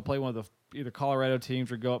Wichita will play one of the either Colorado teams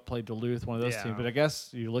or go up play Duluth, one of those Yeah. teams. But I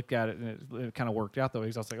guess you looked at it and it kind of worked out that way.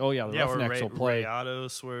 Because I was like, oh yeah, the Yeah, Roughnecks will play.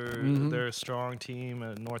 Rayados were they're a strong team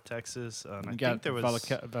in North Texas. And I You think got there was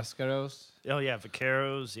Vasqueros. Oh yeah,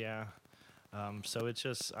 Vaqueros, yeah. So it's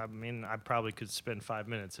just, I mean, I probably could spend 5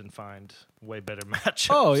 minutes and find way better matchups.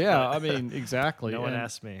 Oh yeah, but I mean exactly. no one And,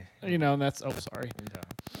 asked me. and that's sorry.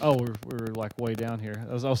 Oh, we're like way down here.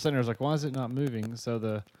 I was sitting there, I was like, why is it not moving? So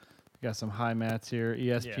we got some high mats here,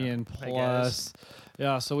 ESPN Hey, Plus.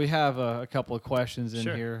 Yeah, so we have a couple of questions in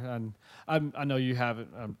Sure. here, and I know you haven't.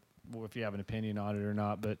 If you have an opinion on it or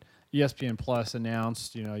not, but ESPN Plus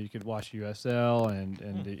announced, you could watch USL and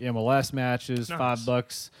the MLS matches, Nice.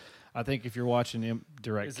 $5. I think if you're watching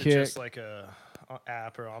Direct Is it Kick, just like a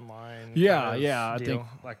app or online? yeah, kind of yeah. I deal?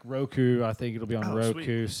 think like Roku. I think it'll be on Oh,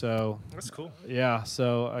 Roku. sweet. So That's cool. yeah.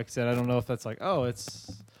 So like I said, I don't know if that's like, oh,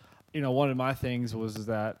 it's, one of my things was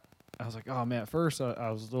that I was like, oh man. At first, I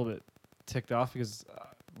was a little bit ticked off because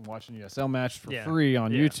I'm watching USL match for Yeah, free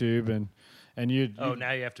on yeah. YouTube, and you. Oh,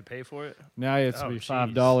 now you have to pay for it? Now it's Oh, to be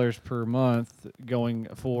jeez. $5 per month going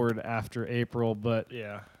forward after April. But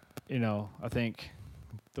Yeah. I think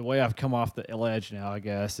the way I've come off the ledge now, I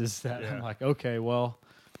guess, is that I'm Yeah. like, okay, well,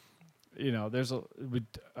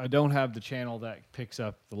 I don't have the channel that picks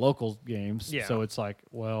up the local games, Yeah. so it's like,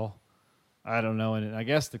 well, I don't know. And I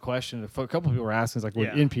guess the question, a couple people were asking, is like, would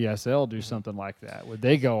Yeah. NPSL do something like that? Would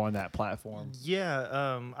they go on that platform?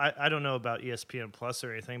 Yeah, I don't know about ESPN Plus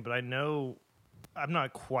or anything, but I know I'm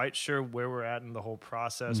not quite sure where we're at in the whole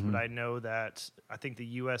process, but I know that I think the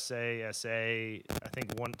USA SA I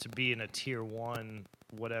think want to be in a tier 1,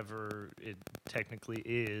 whatever it technically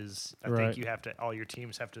is. I Right. think you have to all your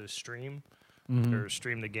teams have to stream Mhm. or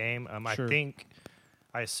stream the game. Sure.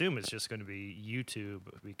 I assume it's just going to be YouTube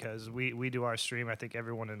because we do our stream. I think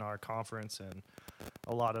everyone in our conference and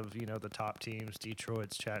a lot of the top teams,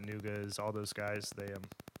 Detroit's, Chattanooga's, all those guys,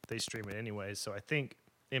 they stream it anyways. So I think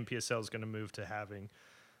NPSL is going to move to having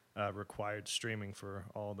required streaming for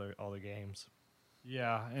all the games.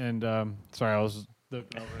 Yeah, and sorry, I was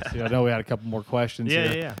looking over. And see, I know we had a couple more questions Yeah,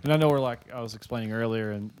 here. yeah, yeah. And I know I was explaining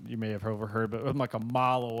earlier, and you may have overheard, but I'm like a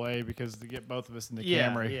mile away because to get both of us in the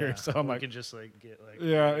camera here. So I'm we like, can just get like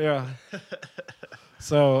yeah.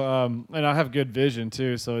 So, and I have good vision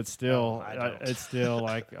too, so it's still, I don't. it's still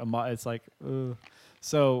like it's like,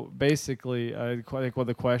 so basically, I think one of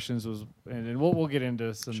the questions was, and we'll get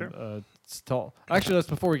into some. Sure. Actually,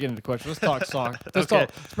 before we get into questions, let's talk soccer. Let's Okay.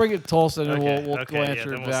 let's bring it to Tulsa, and then Okay, we'll okay, answer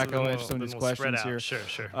then Zach. then I'll answer some of then these we'll spread questions out.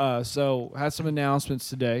 here. Sure. So had some announcements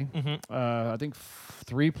today. I think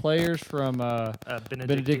 3 players from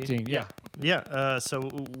Benedictine. Yeah. Yeah, so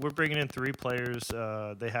we're bringing in 3 players.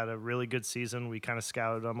 They had a really good season. We kind of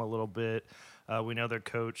scouted them a little bit. We know their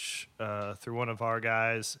coach through one of our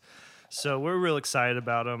guys. So we're real excited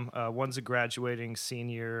about them. One's a graduating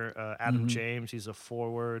senior, Adam James. He's a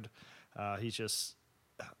forward. He's just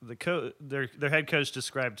their head coach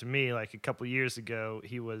described to me like a couple years ago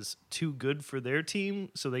he was too good for their team,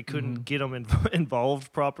 so they couldn't get him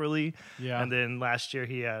involved properly. Yeah. And then last year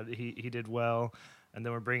he did well. And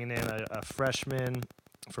then we're bringing in a freshman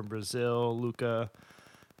from Brazil, Luca,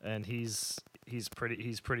 and he's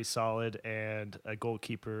pretty solid, and a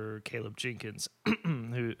goalkeeper, Caleb Jenkins,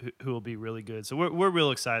 who will be really good. So we're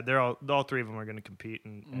real excited. They're all 3 of them are going to compete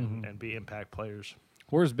and be impact players.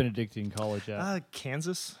 Where's Benedictine College at?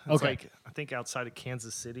 Kansas. It's Okay. like I think outside of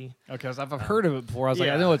Kansas City. Okay, I've heard of it before. I was like,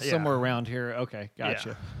 I yeah, know it's yeah. somewhere around here. Okay, gotcha.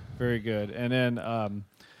 Yeah. Very good. And then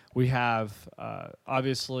we have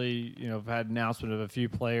obviously, I've had announcement of a few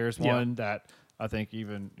players. Yeah. One that I think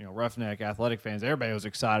even Roughneck Athletic fans, everybody was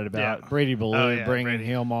excited about. Yeah. Brady Ballou, Oh, yeah, bringing Brady.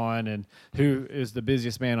 him on, and who is the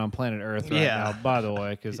busiest man on planet Earth right Yeah. now. By the way,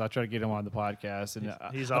 because I try to get him on the podcast, and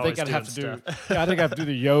He's I think always I'd have doing to do. I think I have to do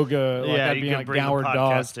the yoga. Like yeah, I'd you be can like bring Downward the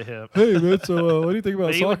Dog. podcast to him. Hey man, so what do you think about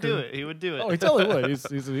But he soccer? would do it. He would do it. Oh, he totally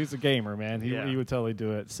would. He's a gamer, man. Yeah. He would totally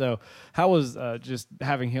do it. So, how was just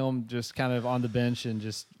having him just kind of on the bench and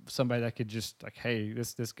just somebody that could just like, hey,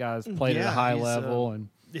 this guy's played at a Yeah, high he's, level and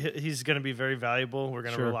He's going to be very valuable. We're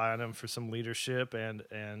going to Sure. rely on him for some leadership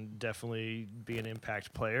and definitely be an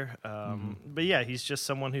impact player. But yeah, he's just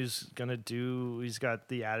someone who's going to do. He's got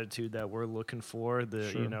the attitude that we're looking for.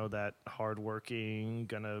 Sure. That hardworking,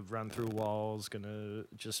 going to run through walls, going to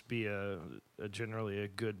just be a generally a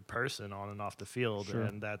good person on and off the field, Sure.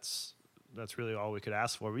 and that's really all we could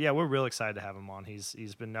ask for. But yeah, we're real excited to have him on.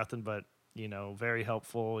 He's been nothing but very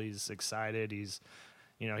helpful. He's excited.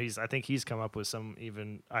 I think he's come up with some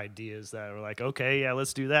even ideas that are like, okay, yeah,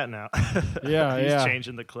 let's do that now. Yeah, he's yeah.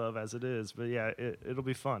 changing the club as it is. But yeah, it'll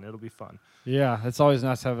be fun. It'll be fun. yeah, it's always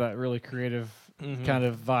nice to have that really creative Mhm. kind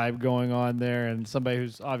of vibe going on there, and somebody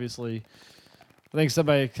who's obviously. I think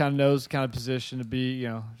somebody kind of knows kind of position to be,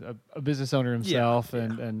 a business owner himself, yeah.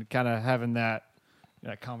 and kind of having that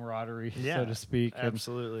camaraderie, Yeah, so to speak. And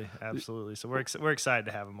Absolutely. So we're excited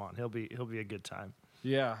to have him on. He'll be a good time.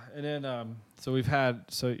 yeah, and then so we've had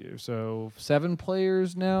so 7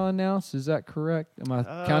 players now announced. Is that correct? Am I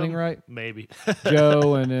counting right? Maybe.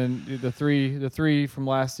 Joe, and then the three from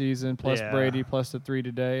last season, plus Yeah. Brady, plus the 3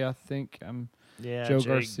 today. I think Yeah, Joe Jake,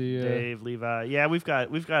 Garcia. Dave, Levi. Yeah, we've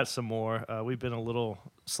got some more. We've been a little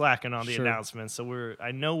slacking on the Sure. announcements, so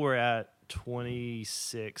I know we're at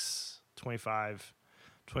 26, 25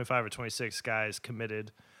 25 or 26 guys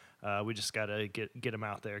committed. We just got to get them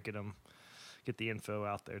out there, get the info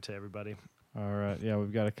out there to everybody. All right. Yeah,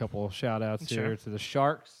 we've got a couple of shout outs Sure. here to the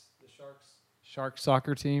Sharks. Sharks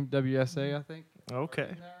soccer team, WSA, I think. Okay.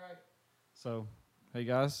 Isn't that right? So, hey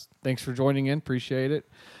guys, thanks for joining in. Appreciate it.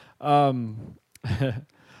 And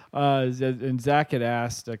Zach had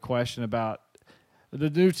asked a question about the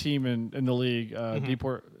new team in the league.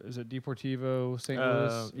 Is it Deportivo St.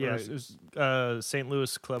 Louis? Yes. Right. St.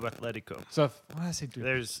 Louis Club Atletico. So, what did I say?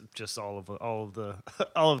 There's just all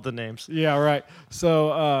of the names. Yeah, right.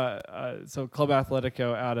 So, so Club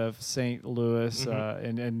Atletico out of St. Louis,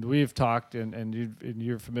 and we've talked, and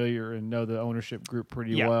you're familiar and know the ownership group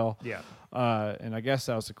pretty well. Yeah. And I guess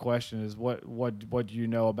that was the question: is what do you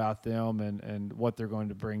know about them and what they're going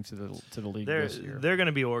to bring to the league this year? They're going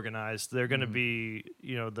to be organized. They're going to be,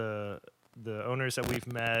 the owners that we've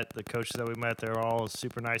met, the coaches that we met, they're all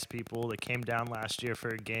super nice people. They came down last year for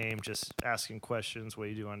a game, just asking questions. What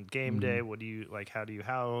do you do on game day? What do you like? How do you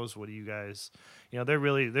house? What do you guys? They're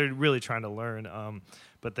really trying to learn.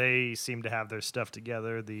 But they seem to have their stuff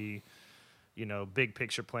together. The big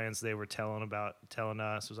picture plans they were telling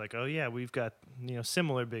us was like, oh yeah, we've got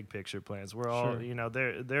similar big picture plans. We're all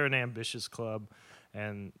they're an ambitious club,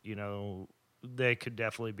 and they could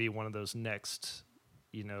definitely be one of those next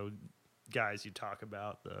guys you talk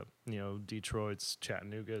about, the Detroit's,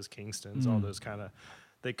 Chattanooga's, Kingston's, all those kind of,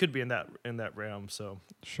 they could be in that realm. So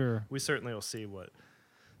Sure, we certainly will see what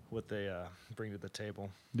they bring to the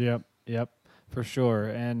table. Yep, for sure.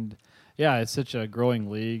 And yeah, it's such a growing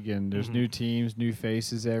league, and there's new teams, new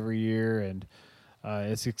faces every year, and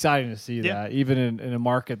it's exciting to see that, even in a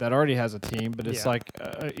market that already has a team. But it's like,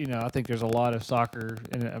 I think there's a lot of soccer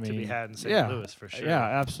to be had in St. Louis for sure. Yeah,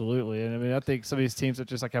 absolutely. And I mean, I think some of these teams that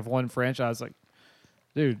just like have one franchise, like,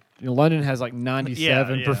 dude, London has like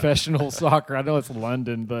 97 professional soccer. I know it's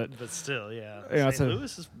London, but still, yeah. St.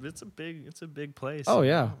 Louis it's a big place. Oh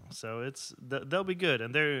yeah. So they'll be good.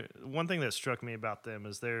 And they're one thing that struck me about them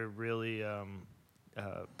is they're really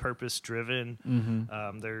purpose driven.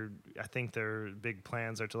 I think their big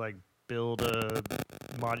plans are to like build a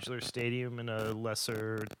modular stadium in a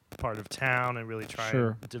lesser part of town and really try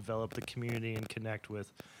and develop the community and connect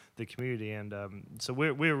with the community. And so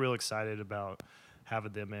we're real excited about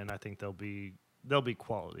having them in. I think they'll be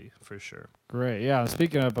quality for sure. Great. Yeah.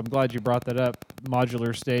 Speaking of, I'm glad you brought that up.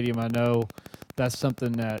 Modular stadium. I know that's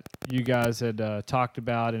something that you guys had talked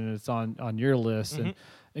about, and it's on your list.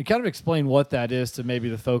 And kind of explain what that is to maybe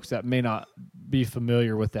the folks that may not be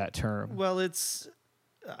familiar with that term. Well,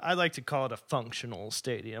 I like to call it a functional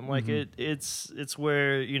stadium. Like it's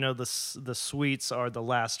where the suites are the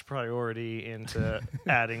last priority into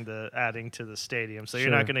adding to the stadium. So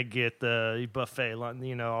you're not going to get the buffet,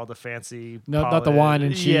 all the fancy. No, not the wine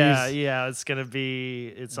and cheese. Yeah. It's going to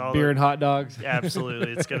be all beer and hot dogs.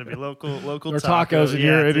 Absolutely, it's going to be local or tacos.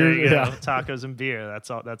 Tacos and beer.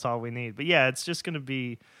 That's all we need. But yeah, it's just going to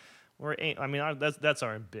be. That's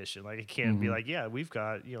our ambition. Like, it can't be like, yeah, we've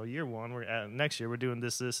got year one. Next year we're doing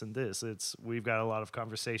this, and this. We've got a lot of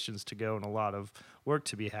conversations to go and a lot of work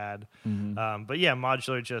to be had. But yeah,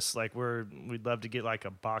 modular. Just like we'd love to get like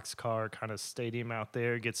a boxcar kind of stadium out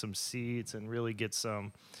there, get some seats, and really get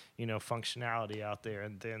some functionality out there,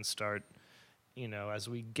 and then start. As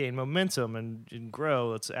we gain momentum and grow,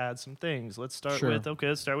 let's add some things. Let's start with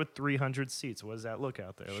 300 seats. What does that look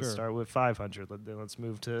out there? Let's start with 500. Then let's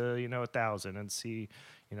move to 1,000 and see.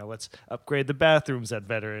 Let's upgrade the bathrooms at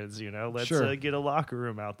Veterans. Let's get a locker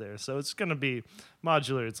room out there. So it's going to be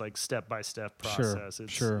modular. It's like step-by-step process.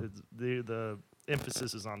 It's the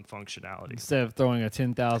emphasis is on functionality. Instead of throwing a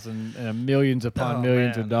 10,000 and millions upon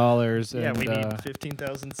millions of dollars. Yeah, and, we need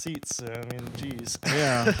 15,000 seats. Geez.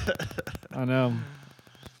 Yeah, I know.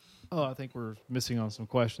 Oh, I think we're missing on some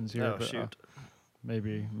questions here. Oh, but, shoot.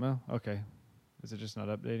 Maybe. Well, okay. Is it just not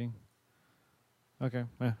updating? Okay.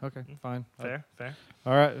 Okay. Fine. Fair.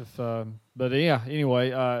 All right. But yeah.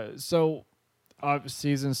 Anyway. So,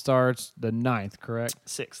 season starts the 9th, correct?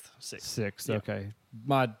 6th. Yep. Okay.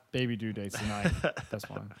 My baby due date's the 9th. That's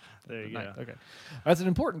fine. There you go. Okay. That's an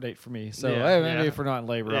important date for me. So maybe if we're not in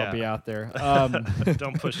labor, I'll be out there.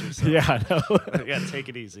 Don't push yourself. Yeah, I know. You got to take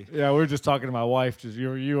it easy. Yeah, we were just talking to my wife. Just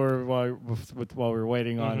you were while we were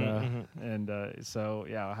waiting on, and so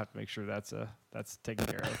yeah, I'll have to make sure that's taken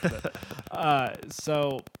care of. But,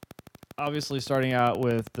 so obviously, starting out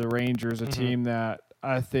with the Rangers, a team that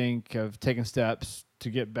I think have taken steps to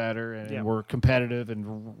get better, and we're competitive,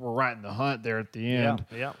 and we're right in the hunt there at the end.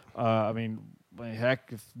 Yeah. I mean, heck,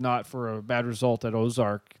 if not for a bad result at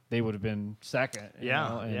Ozark, they would have been second.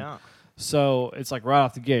 Yeah. So it's like right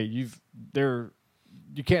off the gate,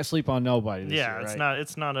 you can't sleep on nobody this Yeah, year, it's right?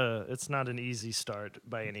 it's not an easy start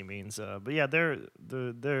by any means. But yeah, their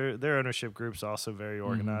ownership group's also very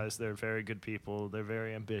organized. They're very good people. They're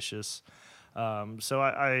very ambitious. So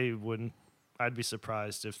I'd be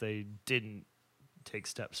surprised if they didn't take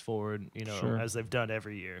steps forward, Sure. as they've done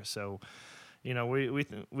every year. So,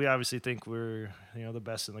 we obviously think we're the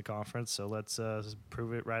best in the conference. So let's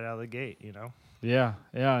prove it right out of the gate. Yeah,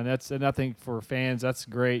 and I think for fans that's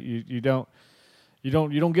great. You don't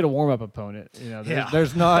get a warm up opponent.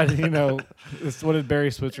 There's not. It's, what did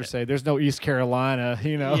Barry Switzer say? There's no East Carolina,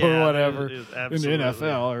 or whatever in the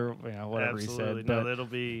NFL or whatever Absolutely. he said. No, But it'll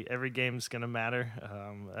be every game's gonna matter.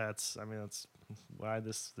 That's why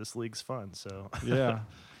this league's fun. So yeah.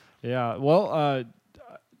 Well,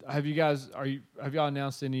 have y'all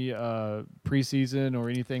announced any preseason or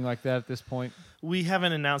anything like that at this point? we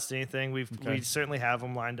haven't announced anything. We Okay. certainly have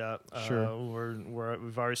them lined up. Sure.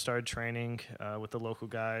 We've already started training with the local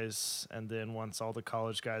guys, and then once all the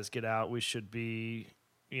college guys get out, we should be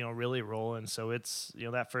really rolling. So it's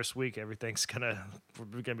that first week, we're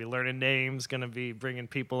gonna be learning names, gonna be bringing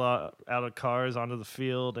people out of cars onto the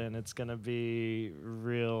field, and it's gonna be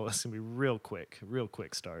real quick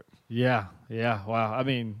start. Yeah. Wow. I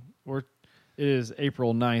mean, it is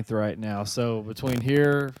April 9th right now. So between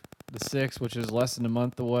here, the 6th, which is less than a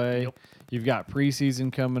month away, Yep. you've got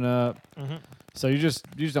preseason coming up. Mm-hmm. So you just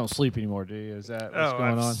don't sleep anymore, do you? Is that what's going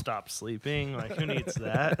I've on? stopped sleeping. Like, who needs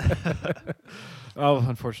that? Oh,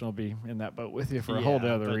 unfortunately, I'll be in that boat with you for a whole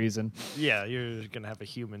Yeah, other but- reason. Yeah, you're gonna have a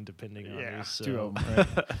human depending on you. So. two of 'em,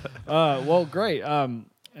 right? Well, great. And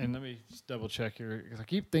let me just double check here because I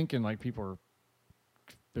keep thinking like people are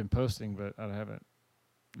been posting, but I haven't.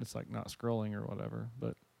 It's like not scrolling or whatever.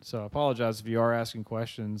 But so I apologize if you are asking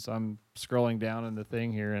questions. I'm scrolling down in the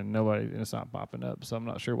thing here and it's not popping up, so I'm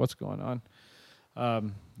not sure what's going on.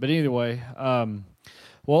 But either way,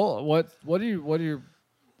 well, what are your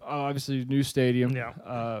obviously new stadium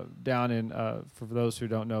Yeah. down in for those who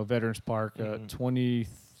don't know, Veterans Park,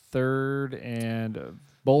 23rd and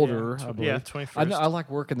Boulder, I believe. Yeah, I 21st. know I like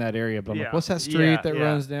working that area, but I'm like, Yeah. what's that street Yeah, that yeah.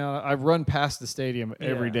 runs down? I run past the stadium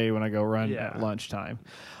every Yeah. day when I go run Yeah. at lunchtime.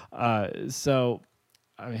 So,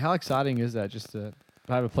 I mean, how exciting is that just to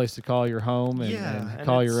have a place to call your home and, and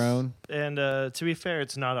call your it's- own? And to be fair,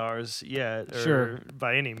 it's not ours yet, or Sure.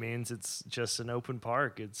 by any means. It's just an open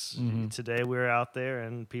park. It's Mhm. today we're out there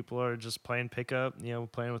and people are just playing pickup,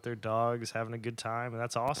 playing with their dogs, having a good time, and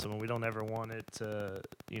that's awesome. And we don't ever want it to,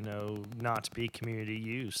 not to be community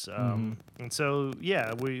use. And so,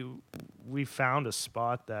 yeah, we found a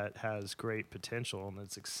spot that has great potential and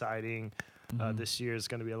it's exciting. This year is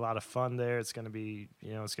going to be a lot of fun there. It's going to be,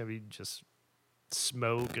 just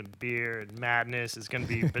smoke and beer and madness. It's going to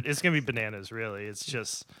be, but it's going to be bananas. Really, it's going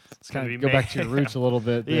to Kind be of go back to your roots a little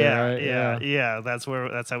bit. There, yeah, right? yeah. That's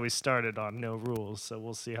how we started on no rules. So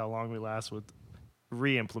we'll see how long we last with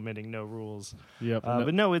re-implementing no rules. Yep.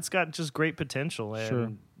 But no, it's got just great potential, Sure.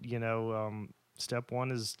 and step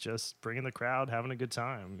one is just bringing the crowd, having a good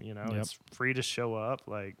time. Yep. It's free to show up.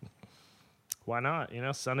 Like, why not?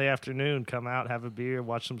 Sunday afternoon, come out, have a beer,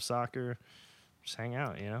 watch some soccer, just hang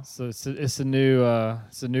out. So it's a new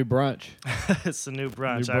brunch. It's the new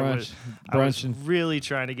brunch. New brunch. I was Brunch and really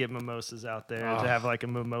trying to get mimosas out there Oh. to have like a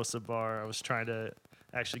mimosa bar. I was trying to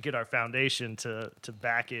actually get our foundation to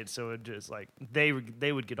back it, so it just like they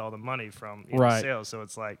would get all the money from Right. sales. So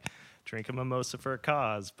it's like drink a mimosa for a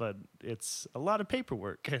cause, but it's a lot of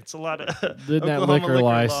paperwork. It's a lot of did that Oklahoma liquor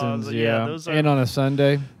license, laws. yeah. Those are And on a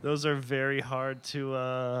Sunday, those are very hard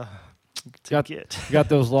to Got- get. you got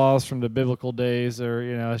those laws from the biblical days, or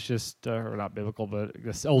it's just or not biblical, but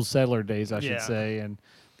the old settler days, I should Yeah. say, and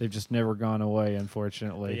they've just never gone away,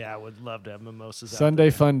 unfortunately. Yeah, I would love to have mimosas. out Sunday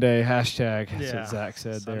there. fun day hashtag. That's Yeah. what Zach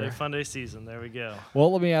said Sunday there. fun day season. There we go.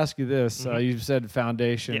 Well, let me ask you this: Mhm. you said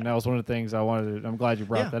foundation. Yeah. That was one of the things I wanted. I'm glad you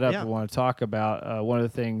brought Yeah, that up. yeah. I want to talk about one of the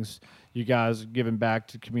things you guys giving back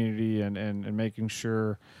to community and making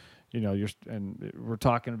sure, we're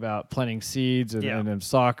talking about planting seeds and, Yeah. and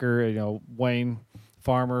soccer. Wayne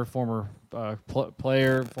Farmer, former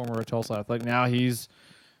player, former Tulsa Athletic. Now he's,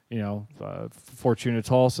 Fortuna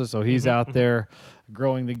Tulsa, so he's out there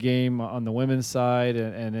growing the game on the women's side,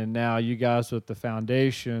 and then now you guys with the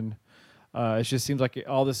foundation. It just seems like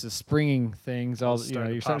all this is springing things. All It's starting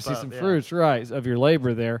to you're starting to see pop some up, yeah. fruits, right, of your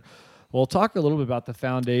labor there. Well, talk a little bit about the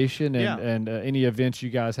foundation Yeah. and any events you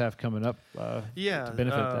guys have coming up. Yeah, to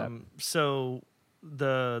benefit that. So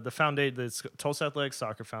the foundation, the Tulsa Athletic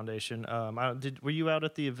Soccer Foundation. Were you out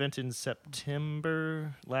at the event in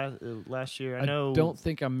September last year? I know. don't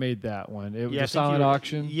think I made that one. It was Yeah, I a think silent you were-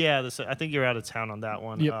 auction. Yeah, I think you're out of town on that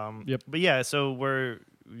one. Yep, yep. But yeah, so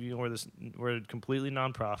we're completely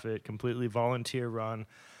nonprofit, completely volunteer run.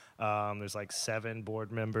 There's like 7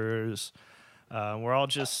 board members. We're all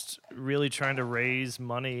just really trying to raise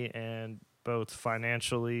money, and both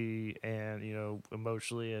financially and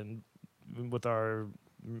emotionally and with our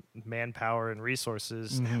manpower and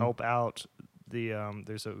resources help out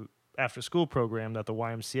there's a after school program that the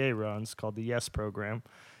YMCA runs called the YES program.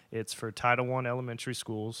 It's for Title I elementary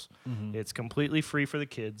schools. It's completely free for the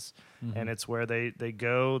kids, and it's where they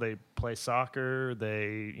go, they play soccer,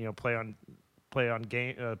 they play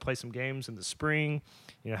some games in the spring,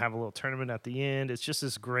 have a little tournament at the end. It's just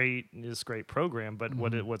this great program. But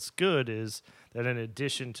what's good is that in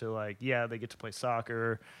addition to they get to play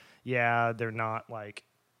soccer, they're not like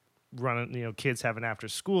running, kids have an after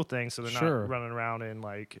school thing, so they're not running around in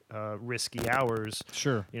risky hours,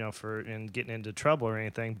 and getting into trouble or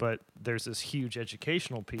anything. But there's this huge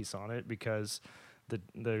educational piece on it because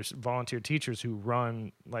there's volunteer teachers who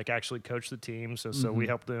actually coach the team. So we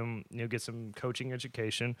help them, get some coaching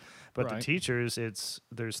education. But the teachers,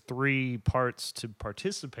 there's 3 parts to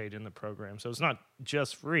participate in the program. So it's not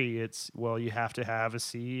just free. You have to have a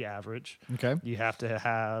CE average. Okay. You have to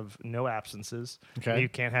have no absences. Okay. And you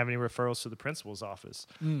can't have any referrals to the principal's office.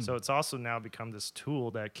 So it's also now become this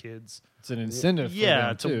tool that kids. It's an incentive. For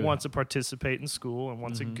them to too. want to participate in school and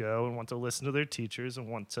want to go and want to listen to their teachers and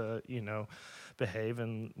want to, behave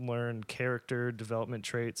and learn character development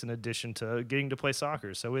traits in addition to getting to play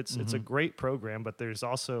soccer. So it's a great program, but there's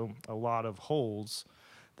also a lot of holes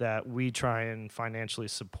that we try and financially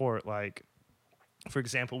support. Like, for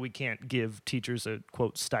example, we can't give teachers a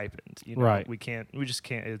quote stipend. Right. We just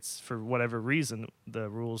can't. It's for whatever reason the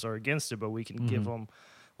rules are against it, but we can give them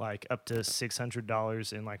up to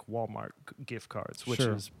 $600 in Walmart gift cards, which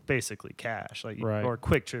is basically cash, or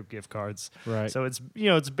Quick Trip gift cards. Right. So it's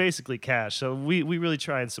it's basically cash. So we really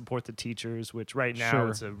try and support the teachers, which right now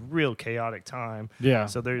it's a real chaotic time. Yeah.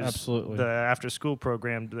 So there's absolutely the after school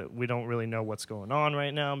program that we don't really know what's going on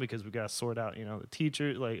right now because we got to sort out the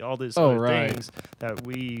teacher, all these other things that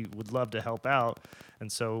we would love to help out. And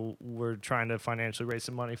so we're trying to financially raise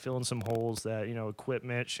some money, fill in some holes that,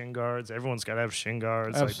 equipment, shin guards, everyone's got to have shin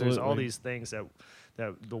guards. There's all these things that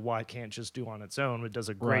the Y can't just do on its own. It does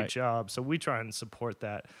a great job. So we try and support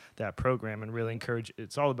that program and really encourage.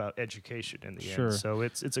 It's all about education in the end. So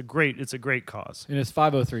it's a great cause. And it's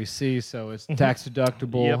 503c, so it's tax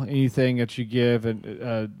deductible. Anything that you give,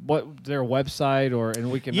 and what is there a website and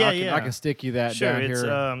we can I can stick you that down here.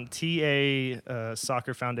 Sure, it's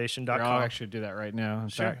TAsoccerfoundation.com. I'll actually do that right now. In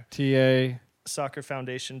fact,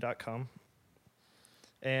 TAsoccerfoundation.com.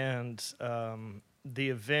 And the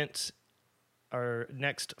event, our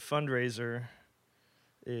next fundraiser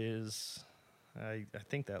is, I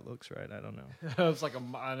think that looks right. I don't know.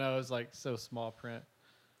 I know it's so small print.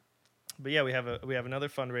 But yeah, we have another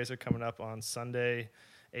fundraiser coming up on Sunday,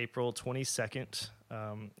 April 22nd.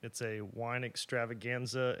 It's a wine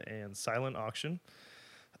extravaganza and silent auction.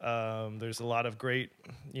 There's a lot of great,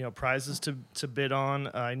 prizes to bid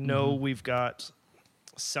on. I know we've got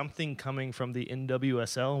something coming from the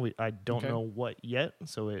NWSL. I don't know what yet.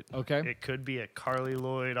 So it could be a Carly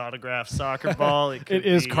Lloyd autographed soccer ball. It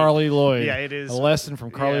is Carly Lloyd. Yeah, it is a lesson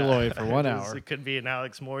from Carly Lloyd for 1 hour. It could be an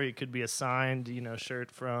Alex Morey. It could be a signed,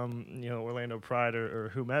 shirt from Orlando Pride or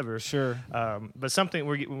whomever. Sure. But something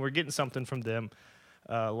we're getting something from them.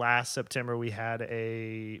 Last September we had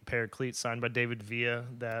a pair of cleats signed by David Villa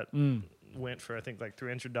that went for I think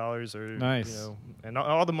 $300 or nice. And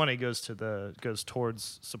all the money goes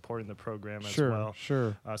towards supporting the program as well.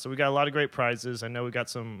 Sure. So we got a lot of great prizes. I know we got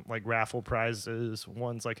some raffle prizes.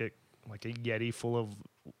 One's like a Yeti full of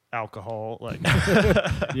alcohol,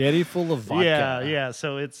 Yeti full of vodka. Yeah.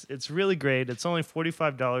 So it's really great. It's only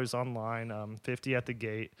 $45 online, $50 at the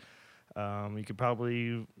gate. You could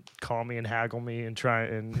probably call me and haggle me and try,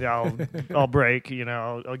 and I'll break.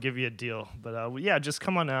 I'll give you a deal. But just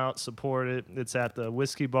come on out, support it. It's at the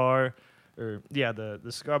Whiskey Bar, the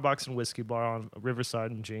Cigar Box and Whiskey Bar on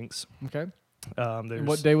Riverside and Jinx. Okay. And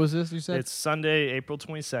what day was this? You said it's Sunday, April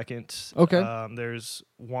 22nd. Okay. There's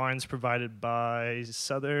wines provided by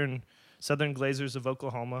Southern Glazers of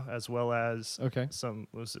Oklahoma, as well as some,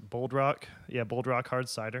 Bold Rock? Yeah, Bold Rock hard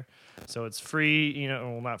cider. So it's free,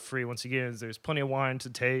 not free. Once again, there's plenty of wine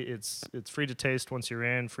to taste. It's free to taste once you're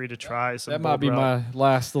in, free to try some. That might be my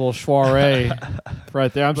last little soiree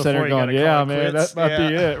right there. I'm sitting there going, yeah, man, that might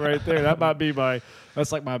be it right there. That might be my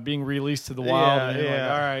That's like my being released to the wild. Yeah, And you're yeah.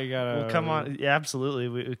 like, all right, you gotta. Well, come on. Yeah,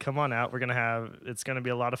 absolutely. Come on out. It's going to be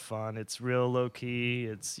a lot of fun. It's real low key.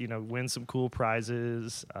 It's, win some cool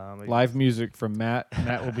prizes. Live music from Matt.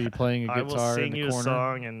 Matt will be playing a I will guitar in sing the you corner. a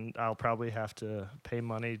song, and I'll probably have to pay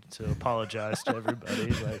money to apologize to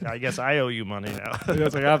everybody. Like, I guess I owe you money now.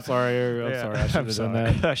 It's like, I'm sorry. I'm Yeah, sorry. I should have done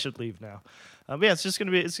that. I should leave now. But yeah, it's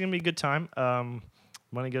gonna be a good time.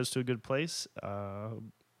 Money goes to a good place.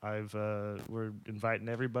 We're inviting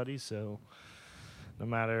everybody, so no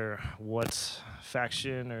matter what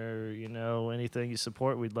faction or anything you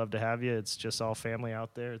support, we'd love to have you. It's just all family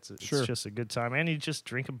out there. It's Sure. just a good time, and you just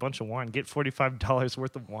drink a bunch of wine. Get $45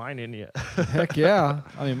 worth of wine in you. Heck yeah.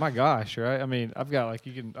 I mean, my gosh, right? I mean, I've got like,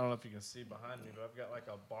 I don't know if you can see behind me, but I've got like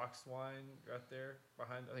a boxed wine right there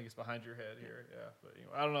behind. I think it's behind your head here. Yeah. But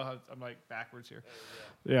anyway, I don't know how, I'm like backwards here.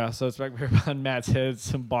 Yeah. So it's back here behind Matt's head,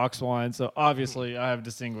 some boxed wine. So obviously I have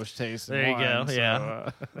distinguished taste in There you wine, go, so, yeah.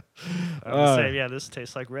 I would Uh, say, yeah, this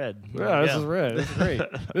tastes like red. yeah, this is red. This is great.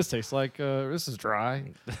 This tastes like, this is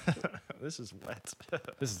dry. This is wet.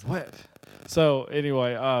 This is wet. So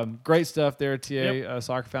anyway, great stuff there, TA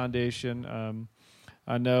Soccer Foundation.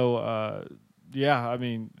 I know, I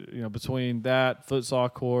mean, between that,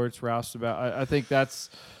 futsal courts, roustabout, I think that's,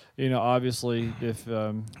 obviously if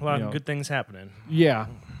A lot of good things happening. yeah,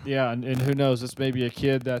 and who knows, this may be a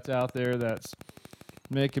kid that's out there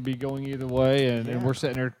it could be going either way, and we're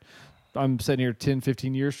sitting here. I'm sitting here 10,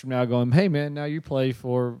 15 years from now going, hey, man, now you play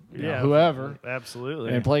for whoever.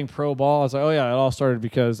 Absolutely. And playing pro ball, I was like, oh, yeah, it all started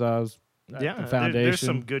because I was at the foundation. There's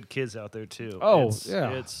some good kids out there, too. Oh,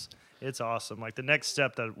 It's awesome. Like, the next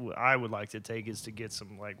step that I would like to take is to get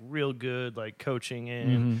some, like, real good, like, coaching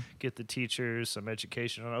in, get the teachers some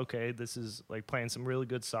education on, okay, this is, like, playing some really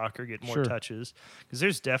good soccer, get more touches. Because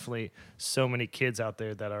there's definitely so many kids out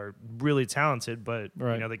there that are really talented, but,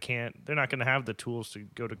 they're not going to have the tools to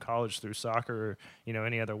go to college through soccer or,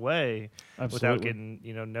 any other way without getting,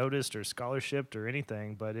 noticed or scholarshiped or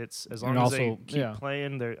anything. But it's, as long as they keep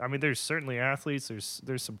playing, there's certainly athletes,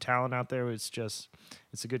 there's some talent out there.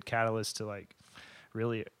 It's a good catalyst to like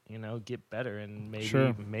really get better and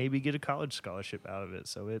maybe get a college scholarship out of it.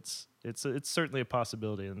 So it's certainly a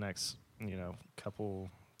possibility in the next couple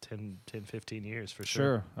 10 15 years for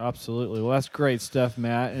sure. Absolutely. Well, that's great stuff,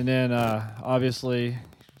 Matt. And then obviously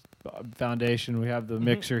foundation, we have the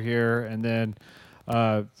mixer here, and then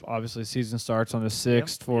obviously season starts on the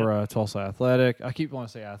 6th for Tulsa Athletic. I keep wanting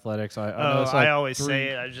to say athletics. I know it's like I always say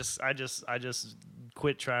it. I just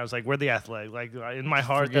quit trying. I was like, we're the Athletic. Like, in my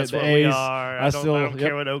heart, Forget that's the what A's. we are. I don't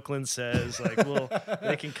care what Oakland says. Like,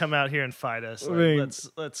 they can come out here and fight us. Like,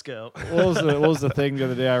 let's go. What was the thing the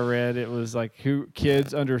other day I read? It was like who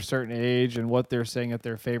kids under a certain age and what they're saying that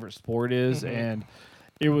their favorite sport is, and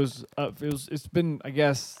it's been, I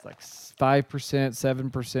guess, like 5%,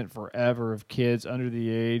 7% forever of kids under the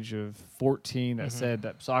age of 14 that said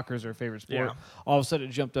that soccer is their favorite sport. Yeah. All of a sudden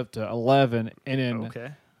it jumped up to 11, and then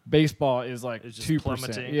baseball is like It's just 2%.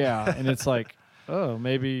 plummeting. Yeah, and it's like, oh,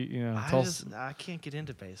 maybe I can't get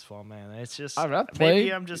into baseball, man. It's just I've played.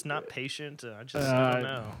 maybe I'm just not patient. I don't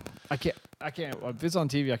know. I can't. If it's on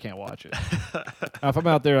TV, I can't watch it. If I'm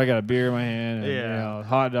out there, I got a beer in my hand and a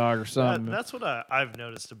hot dog or something. That's what I've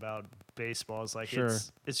noticed about baseball is like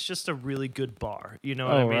it's just a really good bar. You know Oh,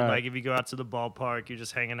 what I mean? right. Like if you go out to the ballpark, you're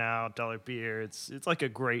just hanging out, dollar beer. It's like a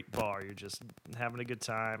great bar. You're just having a good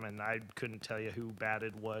time, and I couldn't tell you who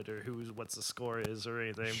batted what or what's the score is or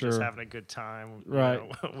anything. I'm just having a good time,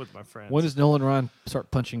 with my friends. When does Nolan Ryan start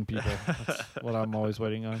punching people? That's what I'm always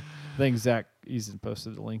waiting on. I think Zach Eason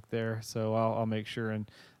posted the link there, so I'll make sure and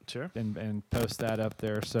post that up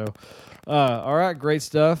there. So, all right, great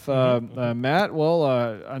stuff, Matt. Well,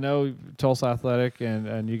 I know Tulsa Athletic,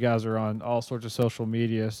 and you guys are on all sorts of social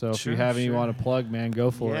media. So if you have any you want to plug, man,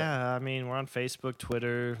 go for it. Yeah, I mean, we're on Facebook,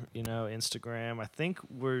 Twitter, Instagram. I think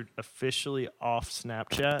we're officially off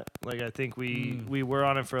Snapchat. Like, I think we were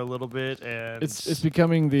on it for a little bit, and it's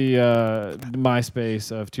becoming the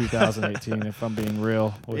MySpace of 2018. If I'm being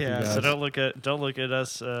real with you guys. So don't look at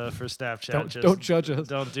us for Snapchat. Don't judge us.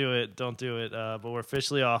 Don't do it. But we're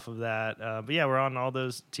officially off of that. But yeah, we're on all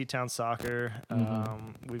those T-Town Soccer.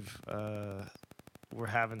 We're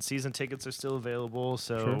having season tickets are still available,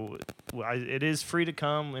 so it is free to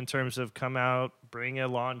come in terms of come out, bring a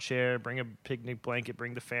lawn chair, bring a picnic blanket,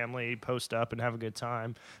 bring the family, post up and have a good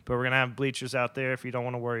time. But we're gonna have bleachers out there if you don't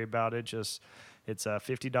want to worry about it. Just It's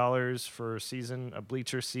 $50 for a season, a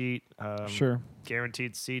bleacher seat. Sure.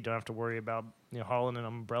 Guaranteed seat. Don't have to worry about hauling an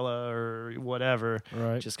umbrella or whatever.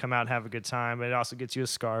 Right. Just come out and have a good time. It also gets you a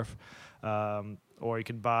scarf. Or you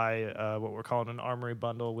can buy what we're calling an armory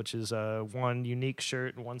bundle, which is one unique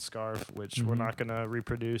shirt and one scarf, which we're not going to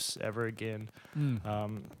reproduce ever again.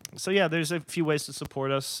 So yeah, there's a few ways to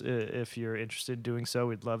support us if you're interested in doing so.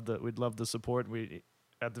 We'd love the support. We,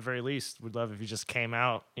 at the very least, we'd love if you just came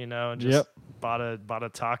out, and just bought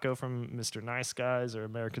a taco from Mr. Nice Guys or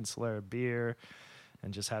American Solera beer,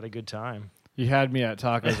 and just had a good time. You had me at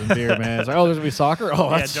tacos and beer, man. It's like, oh, there's going to be soccer? Oh,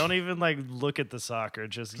 yeah, don't even look at the soccer.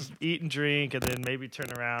 Just eat and drink, and then maybe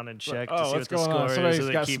turn around and check to see what the score is. Somebody's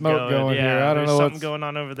got smoke going yeah, here. I don't know something going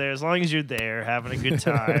on over there. As long as you're there having a good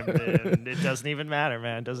time, then it doesn't even matter,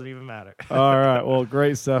 man. It doesn't even matter. All right. Well,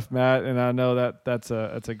 great stuff, Matt. And I know that's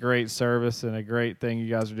a great service and a great thing you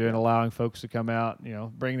guys are doing, allowing folks to come out,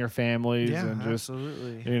 bring their families and just,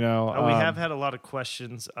 absolutely. we have had a lot of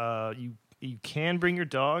questions. You can bring your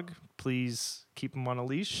dog. Please keep him on a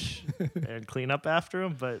leash and clean up after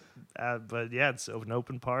him. But yeah, it's an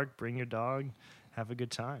open park. Bring your dog. Have a good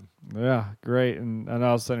time. Yeah, great. And I know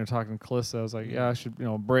I was sitting there talking to Calissa. I was like, yeah, I should,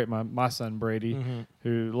 my son Brady,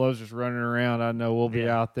 who loves just running around. I know we'll be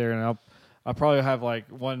out there, and I'll probably have like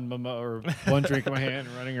one drink in my hand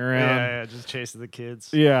running around. Yeah, just chasing the kids.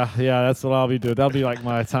 Yeah, that's what I'll be doing. That'll be like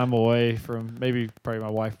my time away from probably my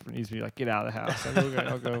wife needs to be like, get out of the house.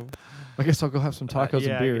 I'll go. I guess I'll go have some tacos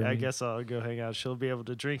and beer. I guess I'll go hang out. She'll be able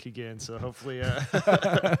to drink again, so hopefully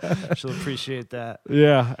she'll appreciate that.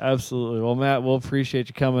 Yeah, absolutely. Well, Matt, we'll appreciate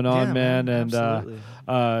you coming on, man. And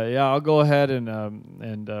I'll go ahead and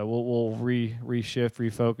we'll reshift,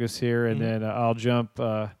 refocus here, and then I'll jump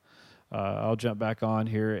back on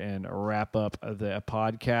here and wrap up the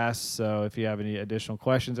podcast. So if you have any additional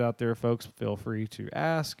questions out there, folks, feel free to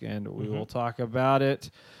ask, and we will talk about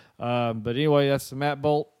it. But anyway, that's Matt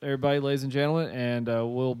Bolt, everybody, ladies and gentlemen, and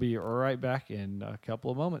we'll be right back in a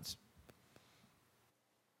couple of moments.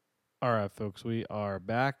 All right, folks, we are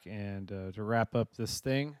back, and to wrap up this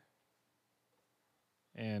thing.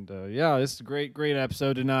 And this is a great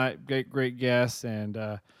episode tonight. Great guests, and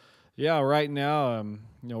right now,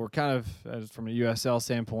 we're kind of, from a USL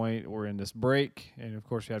standpoint, we're in this break, and of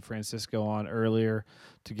course, we had Francisco on earlier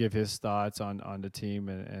to give his thoughts on the team,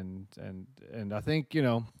 and I think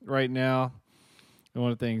right now,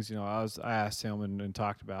 one of the things I asked him and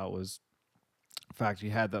talked about was the fact he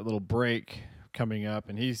had that little break coming up,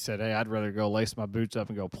 and he said, "Hey, I'd rather go lace my boots up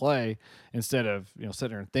and go play instead of sitting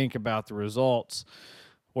there and think about the results."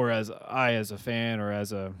 Whereas I, as a fan or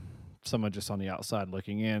as someone just on the outside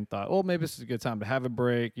looking in, thought, well, maybe this is a good time to have a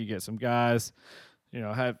break. You get some guys,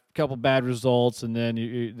 have a couple bad results, and then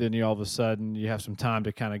you all of a sudden you have some time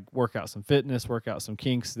to kind of work out some fitness, work out some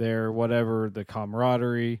kinks there, whatever, the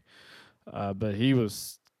camaraderie. But he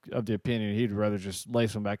was of the opinion he'd rather just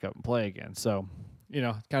lace them back up and play again. So, it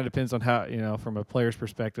kind of depends on how, from a player's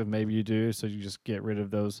perspective, maybe you do. So you just get rid of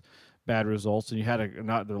those bad results. And you had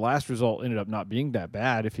the last result ended up not being that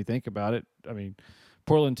bad if you think about it. I mean,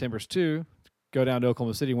 Portland Timbers 2 go down to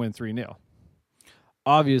Oklahoma City, win 3-0.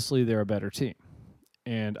 Obviously, they're a better team.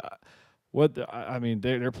 And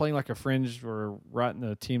they're playing like a fringe or right in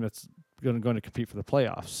the team that's going to compete for the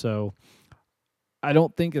playoffs. So I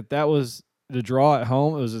don't think that was the draw at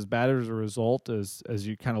home. It was as bad as a result as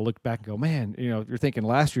you kind of look back and go, man, you're thinking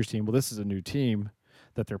last year's team, well, this is a new team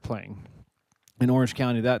that they're playing. In Orange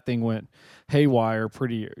County, that thing went haywire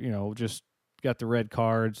pretty, just got the red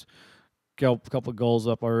cards, got a couple of goals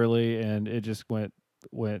up early, and it just went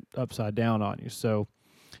upside down on you. So,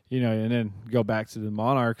 and then go back to the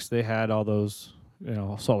Monarchs, they had all those,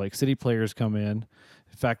 Salt Lake City players come in.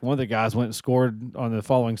 In fact, one of the guys went and scored on the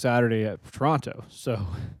following Saturday at Toronto. So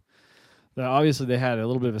obviously they had a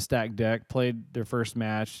little bit of a stacked deck, played their first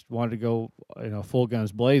match, wanted to go, full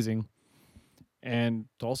guns blazing, and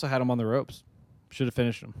Tulsa had them on the ropes. Should have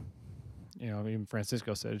finished them. Even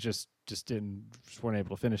Francisco said it just weren't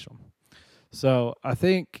able to finish them. So I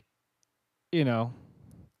think, I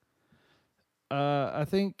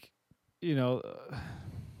think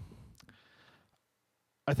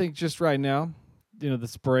just right now,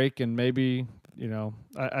 this break, and maybe,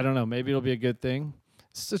 I don't know, maybe it'll be a good thing.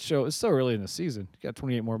 It's still early in the season. You got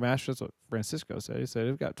 28 more matches. That's what Francisco said. He said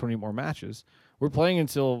we've got 20 more matches. We're playing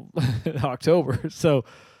until October, so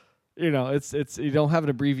it's you don't have an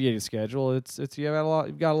abbreviated schedule. It's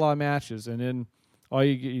you've got a lot of matches, and then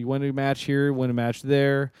you win a match here, win a match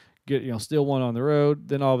there, get still one on the road.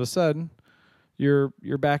 Then all of a sudden, you're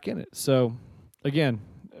back in it. So again,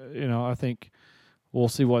 I think we'll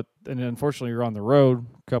see what. And unfortunately, you're on the road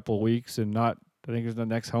a couple of weeks, and not. I think the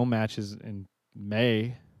next home match is in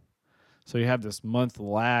May. So you have this month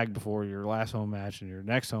lag before your last home match and your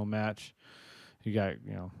next home match. You got,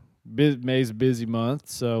 May's a busy month,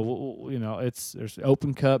 so there's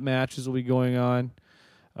Open Cup matches will be going on.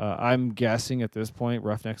 I'm guessing at this point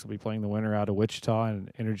Roughnecks will be playing the winner out of Wichita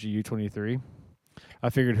and Energy U23. I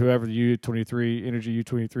figured whoever the U23 Energy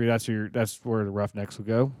U23 that's where the Roughnecks will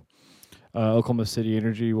go. Oklahoma City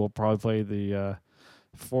Energy will probably play the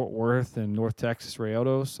Fort Worth and North Texas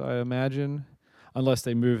Rayados, I imagine, unless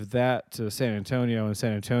they move that to San Antonio, and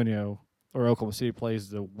San Antonio or Oklahoma City plays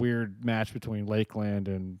the weird match between Lakeland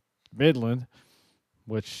and Midland,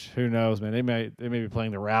 which who knows, man? They may be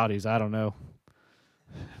playing the Rowdies. I don't know,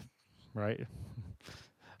 right?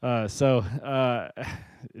 I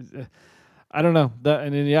don't know.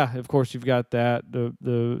 And then of course you've got that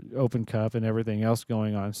the Open Cup and everything else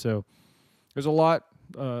going on. So there's a lot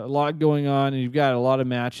going on, and you've got a lot of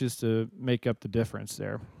matches to make up the difference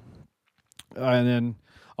there. And then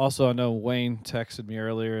also, I know Wayne texted me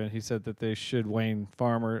earlier, and he said that Wayne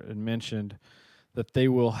Farmer had mentioned that they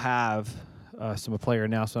will have some player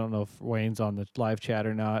announcements. I don't know if Wayne's on the live chat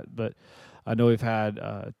or not, but I know we've had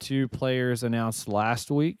 2 players announced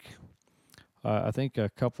last week. I think a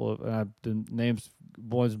couple of the names,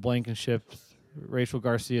 one's Blankenship. Rachel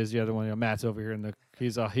Garcia is the other one. Matt's over here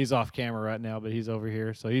he's off camera right now, but he's over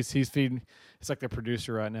here, so he's feeding. It's like the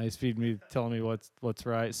producer right now. He's feeding me, telling me what's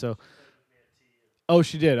right. So. Oh,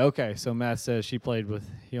 she did. Okay, so Matt says she played with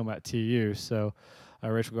him at TU. So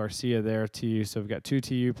Rachel Garcia there at TU. So we've got 2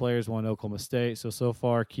 TU players, 1 Oklahoma State. So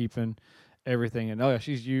far keeping everything. And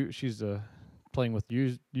she's playing with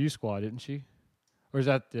U squad, isn't she? Or is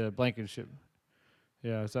that the Blankenship?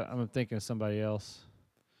 Yeah, I'm thinking of somebody else.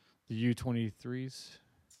 The U23s. Rich is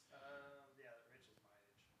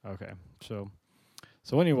my age. Okay, so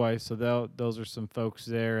anyway, those are some folks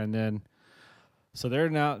there, and then. So they're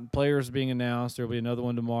now players being announced. There'll be another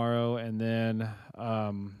one tomorrow, and then,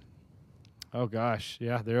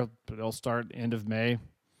 they'll start end of May.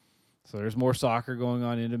 So there's more soccer going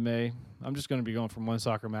on end of May. I'm just going to be going from one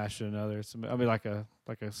soccer match to another. I'll be like a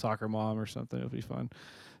soccer mom or something. It'll be fun.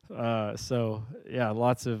 Lots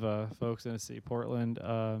of folks in Tennessee, Portland.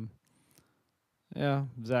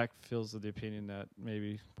 Zach feels the opinion that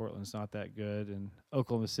maybe Portland's not that good, and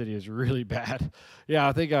Oklahoma City is really bad. Yeah,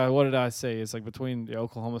 I think what did I say? It's like between the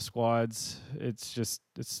Oklahoma squads, it's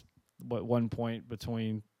 1 point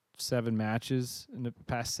between 7 matches in the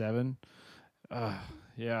past 7.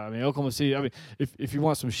 Oklahoma City. I mean, if you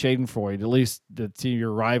want some Schadenfreude, at least the team,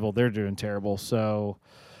 your rival, they're doing terrible. So,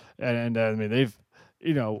 they've,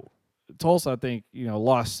 Tulsa, I think,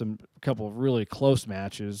 lost a couple of really close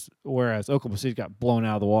matches, whereas Oklahoma City got blown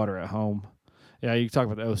out of the water at home. Yeah, you talk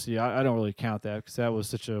about the OC. I don't really count that because that was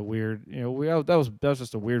such a weird, that was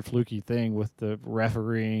just a weird fluky thing with the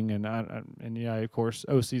refereeing, and of course,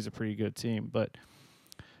 OC is a pretty good team, but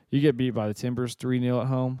you get beat by the Timbers 3-0 at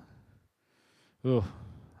home. Ooh,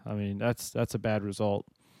 that's a bad result,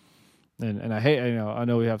 and I hate. I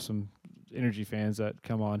know we have some Energy fans that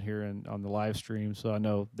come on here and on the live stream, so I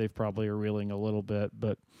know they probably are reeling a little bit,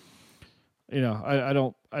 but I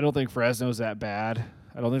don't think Fresno's that bad.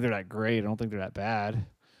 I don't think they're that great. I don't think they're that bad.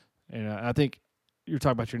 I think you're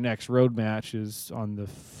talking about your next road match is on the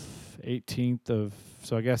 18th of,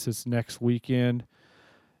 so I guess it's next weekend.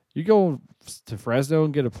 You go to Fresno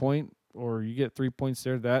and get a point, or you get 3 points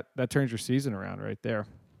there, that turns your season around right there.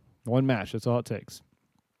 1 match, that's all it takes.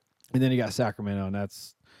 And then you got Sacramento, and I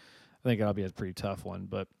think that'll be a pretty tough one,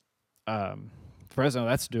 but Fresno,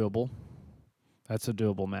 that's doable. That's a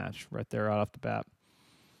doable match right there right off the bat.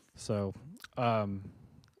 So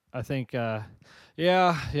I think, of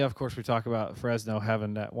course we talk about Fresno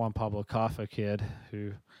having that Juan Pablo Caffa kid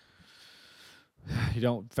who you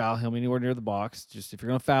don't foul him anywhere near the box. Just if you're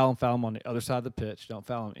going to foul him on the other side of the pitch. Don't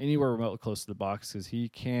foul him anywhere remotely close to the box because he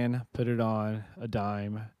can put it on a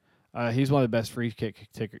dime. He's one of the best free kick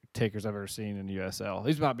takers I've ever seen in the USL.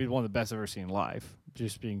 He's about to be one of the best I've ever seen live,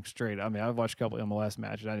 just being straight. I mean, I've watched a couple of MLS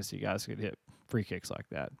matches. I didn't see guys get hit free kicks like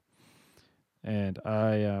that. And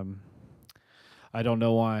I don't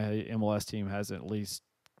know why a MLS team hasn't at least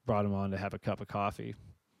brought him on to have a cup of coffee.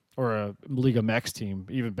 Or a Liga MX team,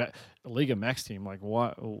 a Liga MX team. Like,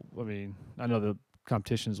 what? I mean, I know the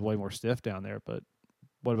competition is way more stiff down there, but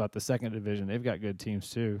what about the second division? They've got good teams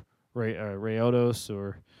too. Rayados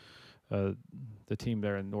or the team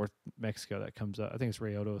there in North Mexico that comes up. I think it's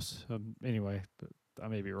Rayados. Anyway, I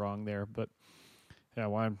may be wrong there, but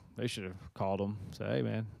yeah, they should have called them. Say, hey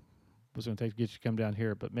man, what's going to take to get you to come down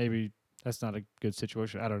here? But maybe that's not a good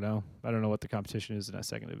situation. I don't know. I don't know what the competition is in that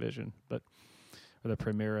second division, or the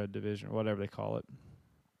Primera division or whatever they call it.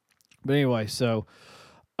 But anyway, so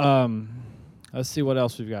Let's see what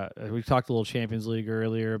else we've got. We talked a little Champions League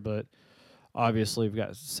earlier, but obviously we've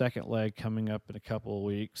got second leg coming up in a couple of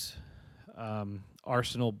weeks.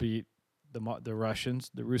 Arsenal beat the Russians,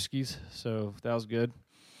 the Ruskies, so that was good.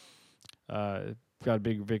 Got a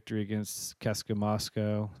big victory against CSKA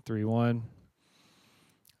Moscow, 3-1.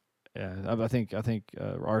 Yeah, I think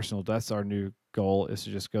Arsenal. That's our new goal, is to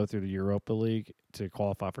just go through the Europa League to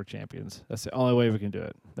qualify for Champions. That's the only way we can do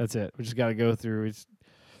it. That's it. We just got to go through. It's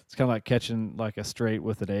kind of like catching like a straight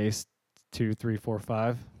with an ace, 2, 3, 4,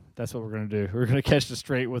 5. That's what we're gonna do. We're gonna catch the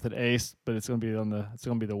straight with an ace, but it's gonna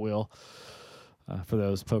be the wheel. For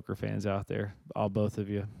those poker fans out there, both of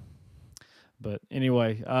you. But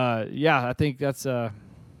anyway, I think that's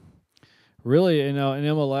really, in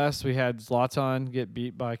MLS we had Zlatan get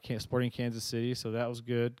beat by Sporting Kansas City, so that was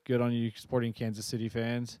good. Good on you, Sporting Kansas City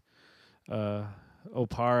fans.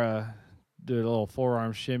 Opara did a little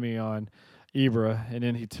forearm shimmy on Ibra, and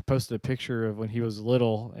then he posted a picture of when he was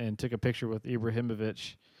little and took a picture with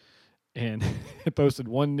Ibrahimovic, and posted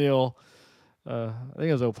 1-0. I think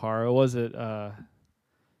it was Opara. Was it?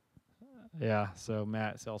 Yeah. So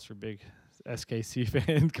Matt Seltzer, big SKC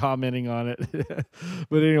fan, commenting on it.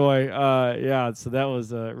 But anyway, so that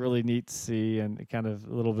was really neat to see, and kind of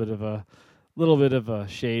a little bit of a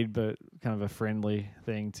shade, but kind of a friendly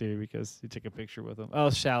thing too, because he took a picture with him. Oh,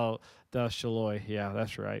 Shaloy. Yeah,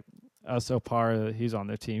 that's right. Opara, he's on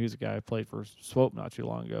their team. He's a guy who played for Swope not too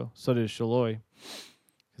long ago. So did Shaloy,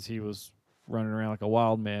 because he was running around like a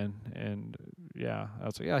wild man. And I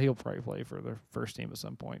was like, he'll probably play for the first team at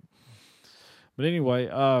some point. But anyway,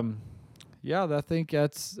 I think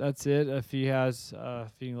that's it.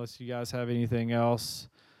 Unless you guys have anything else,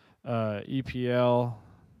 EPL,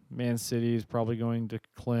 Man City is probably going to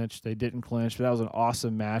clinch. They didn't clinch, but that was an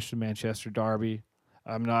awesome match, the Manchester Derby.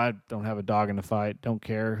 I don't have a dog in the fight. Don't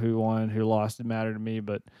care who won, who lost. It mattered to me.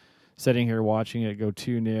 But sitting here watching it go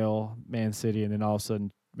 2-0 Man City, and then all of a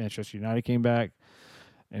sudden Manchester United came back,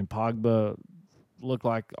 and Pogba looked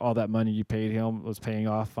like all that money you paid him was paying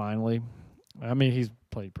off finally. I mean, he's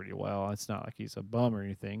played pretty well. It's not like he's a bum or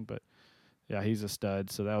anything, but yeah, he's a stud.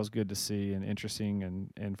 So that was good to see and interesting,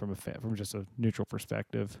 and from just a neutral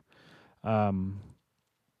perspective. And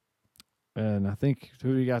I think,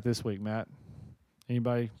 who do you got this week, Matt?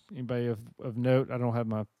 Anybody of note? I don't have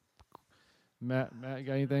my Matt. You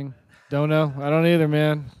got anything? Don't know. I don't either,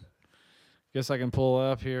 man. Guess I can pull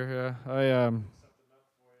up here. I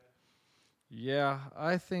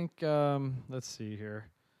think. Let's see here.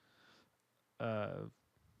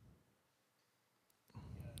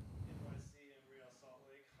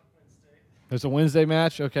 There's a Wednesday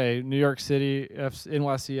match. Okay, New York City,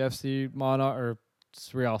 NYC FC, Monarch, or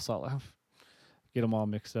Real Salt Lake. Get them all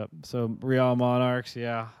mixed up. So Real Monarchs,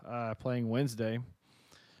 playing Wednesday.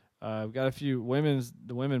 We've got a few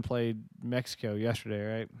the women played Mexico yesterday,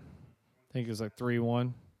 right? I think it was like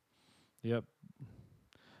 3-1. Yep. I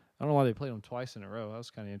don't know why they played them twice in a row. That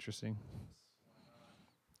was kind of interesting.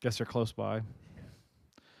 Guess they're close by.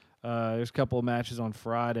 There's a couple of matches on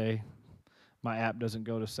Friday. My app doesn't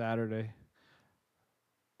go to Saturday.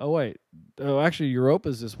 Oh, wait. Oh, actually,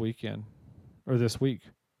 Europa's this weekend. Or this week.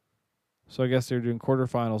 So I guess they're doing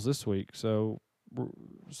quarterfinals this week. So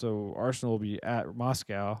Arsenal will be at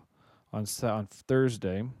Moscow on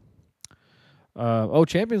Thursday.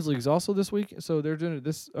 Champions League is also this week. So they're doing it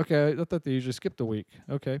this. Okay, I thought they usually skipped a week.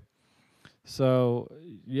 Okay. So,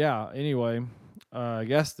 anyway, I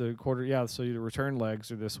guess the so the return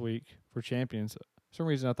legs are this week for Champions. For some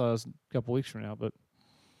reason I thought it was a couple weeks from now, but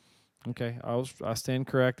okay, I stand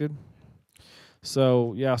corrected.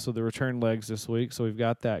 So, so the return legs this week, so we've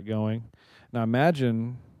got that going. Now,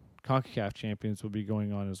 imagine CONCACAF Champions will be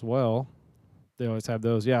going on as well. They always have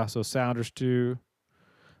those. Yeah, so Sounders 2,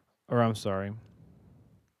 or I'm sorry.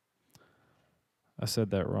 I said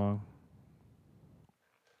that wrong.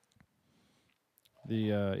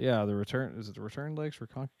 The return, is it the return legs for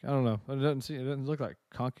CONCACAF? I don't know. It doesn't look like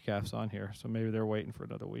CONCACAF's on here, so maybe they're waiting for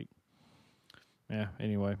another week. Yeah,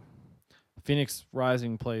 anyway. Phoenix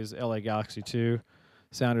Rising plays LA Galaxy 2.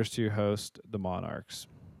 Sounders 2 host the Monarchs.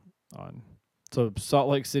 So Salt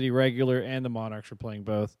Lake City regular and the Monarchs are playing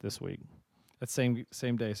both this week. That's same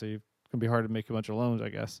day, so it's going to be hard to make a bunch of loans, I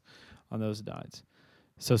guess, on those nights.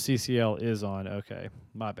 So CCL is on. Okay,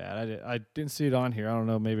 my bad. I didn't see it on here. I don't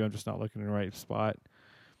know. Maybe I'm just not looking in the right spot.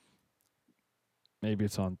 Maybe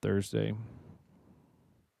it's on Thursday.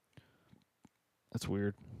 That's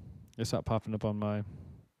weird. It's not popping up on my.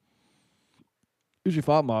 Usually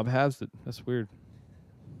Fought Mob has it. That's weird.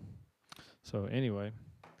 So anyway.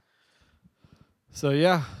 So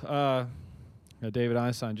David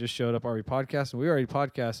Einstein just showed up already podcasting. We already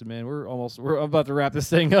podcasted, man. We're about to wrap this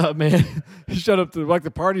thing up, man. He showed up to like the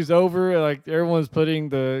party's over, and like everyone's putting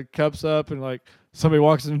the cups up, and like somebody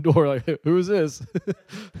walks in the door, like, who is this?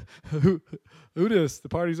 who this? The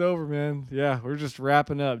party's over, man. Yeah, we're just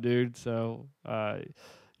wrapping up, dude. So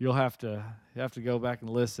you'll have to go back and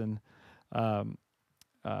listen. But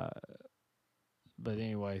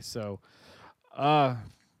anyway, so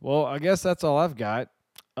well, I guess that's all I've got.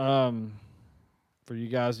 For you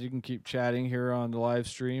guys, you can keep chatting here on the live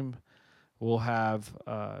stream. We'll have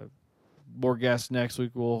more guests next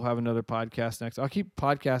week. We'll have another podcast next. I'll keep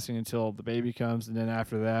podcasting until the baby comes, and then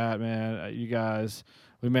after that, man, you guys,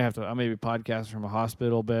 I may be podcasting from a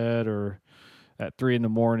hospital bed or at 3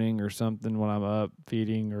 a.m. or something when I'm up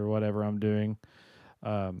feeding or whatever I'm doing.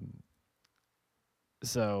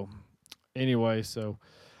 So anyway,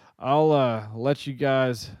 I'll let you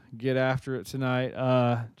guys get after it tonight.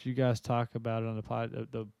 Did you guys talk about it on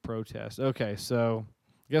the protest? Okay, so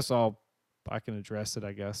I guess I can address it,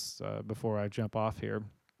 I guess, before I jump off here.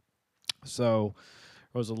 So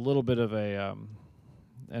there was a little bit of a,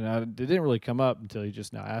 and it didn't really come up until you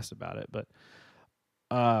just now asked about it, but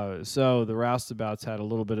so the Roustabouts had a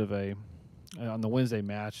little bit of on the Wednesday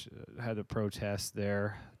match, had a protest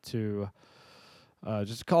there to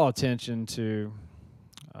just call attention to,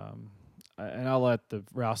 and I'll let the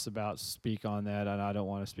Roustabouts speak on that, and I don't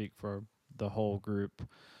want to speak for the whole group,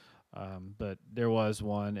 but there was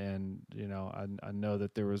one, and I know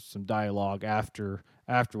that there was some dialogue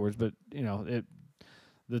afterwards, but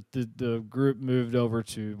the group moved over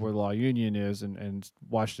to where the Law Union is and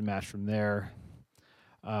watched the match from there.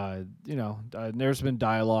 There's been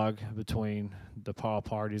dialogue between the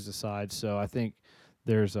parties aside, so I think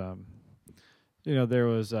there's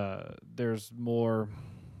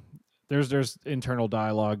there's internal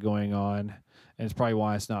dialogue going on, and it's probably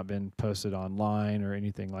why it's not been posted online or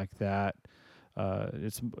anything like that.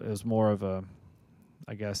 It was more of a,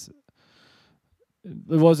 I guess,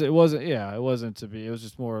 it wasn't to be. It was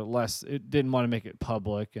just more or less. It didn't want to make it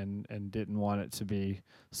public and didn't want it to be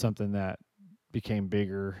something that became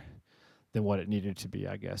bigger than what it needed to be,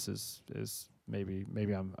 I guess, is maybe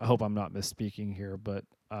I hope I'm not misspeaking here, but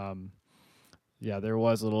there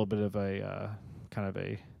was a little bit of a kind of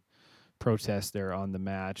a protest there on the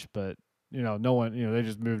match, but no one, they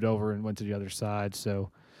just moved over and went to the other side.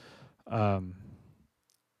 So, there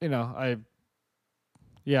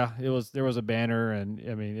was a banner, and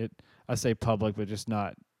I mean, I say public, but just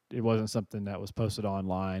not, it wasn't something that was posted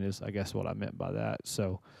online is, I guess, what I meant by that.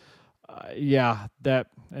 So,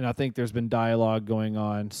 and I think there's been dialogue going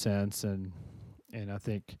on since, and I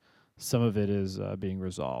think some of it is being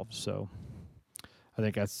resolved. So I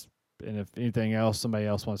think that's, and if anything else, somebody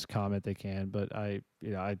else wants to comment, they can, but I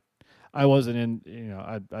wasn't in,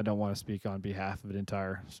 I don't want to speak on behalf of an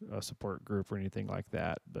entire support group or anything like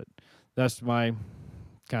that, but that's my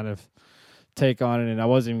kind of take on it. And I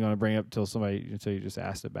wasn't even going to bring it up until you just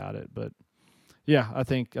asked about it. But yeah, I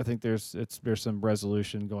think there's some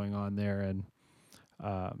resolution going on there, and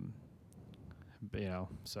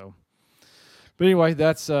so. But anyway,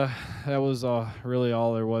 that was really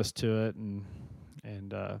all there was to it, and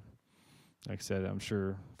like I said, I'm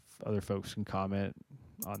sure other folks can comment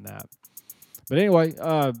on that. But anyway,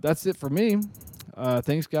 that's it for me.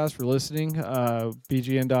 Thanks, guys, for listening.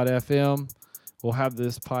 BGN.FM. We'll have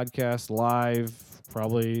this podcast live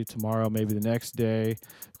probably tomorrow, maybe the next day.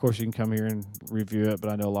 Of course, you can come here and review it, but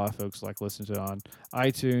I know a lot of folks like listening to it on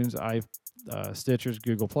iTunes, Stitchers,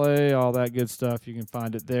 Google Play, all that good stuff. You can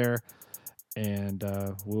find it there. And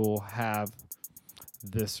we'll have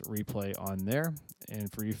this replay on there.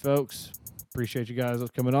 And for you folks, appreciate you guys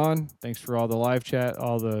coming on. Thanks for all the live chat,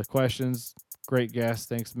 all the questions. Great guests.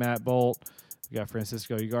 Thanks, Matt Bolt. We got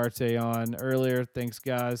Francisco Ugarte on earlier. Thanks,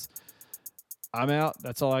 guys. I'm out.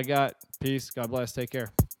 That's all I got. Peace. God bless. Take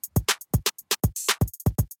care.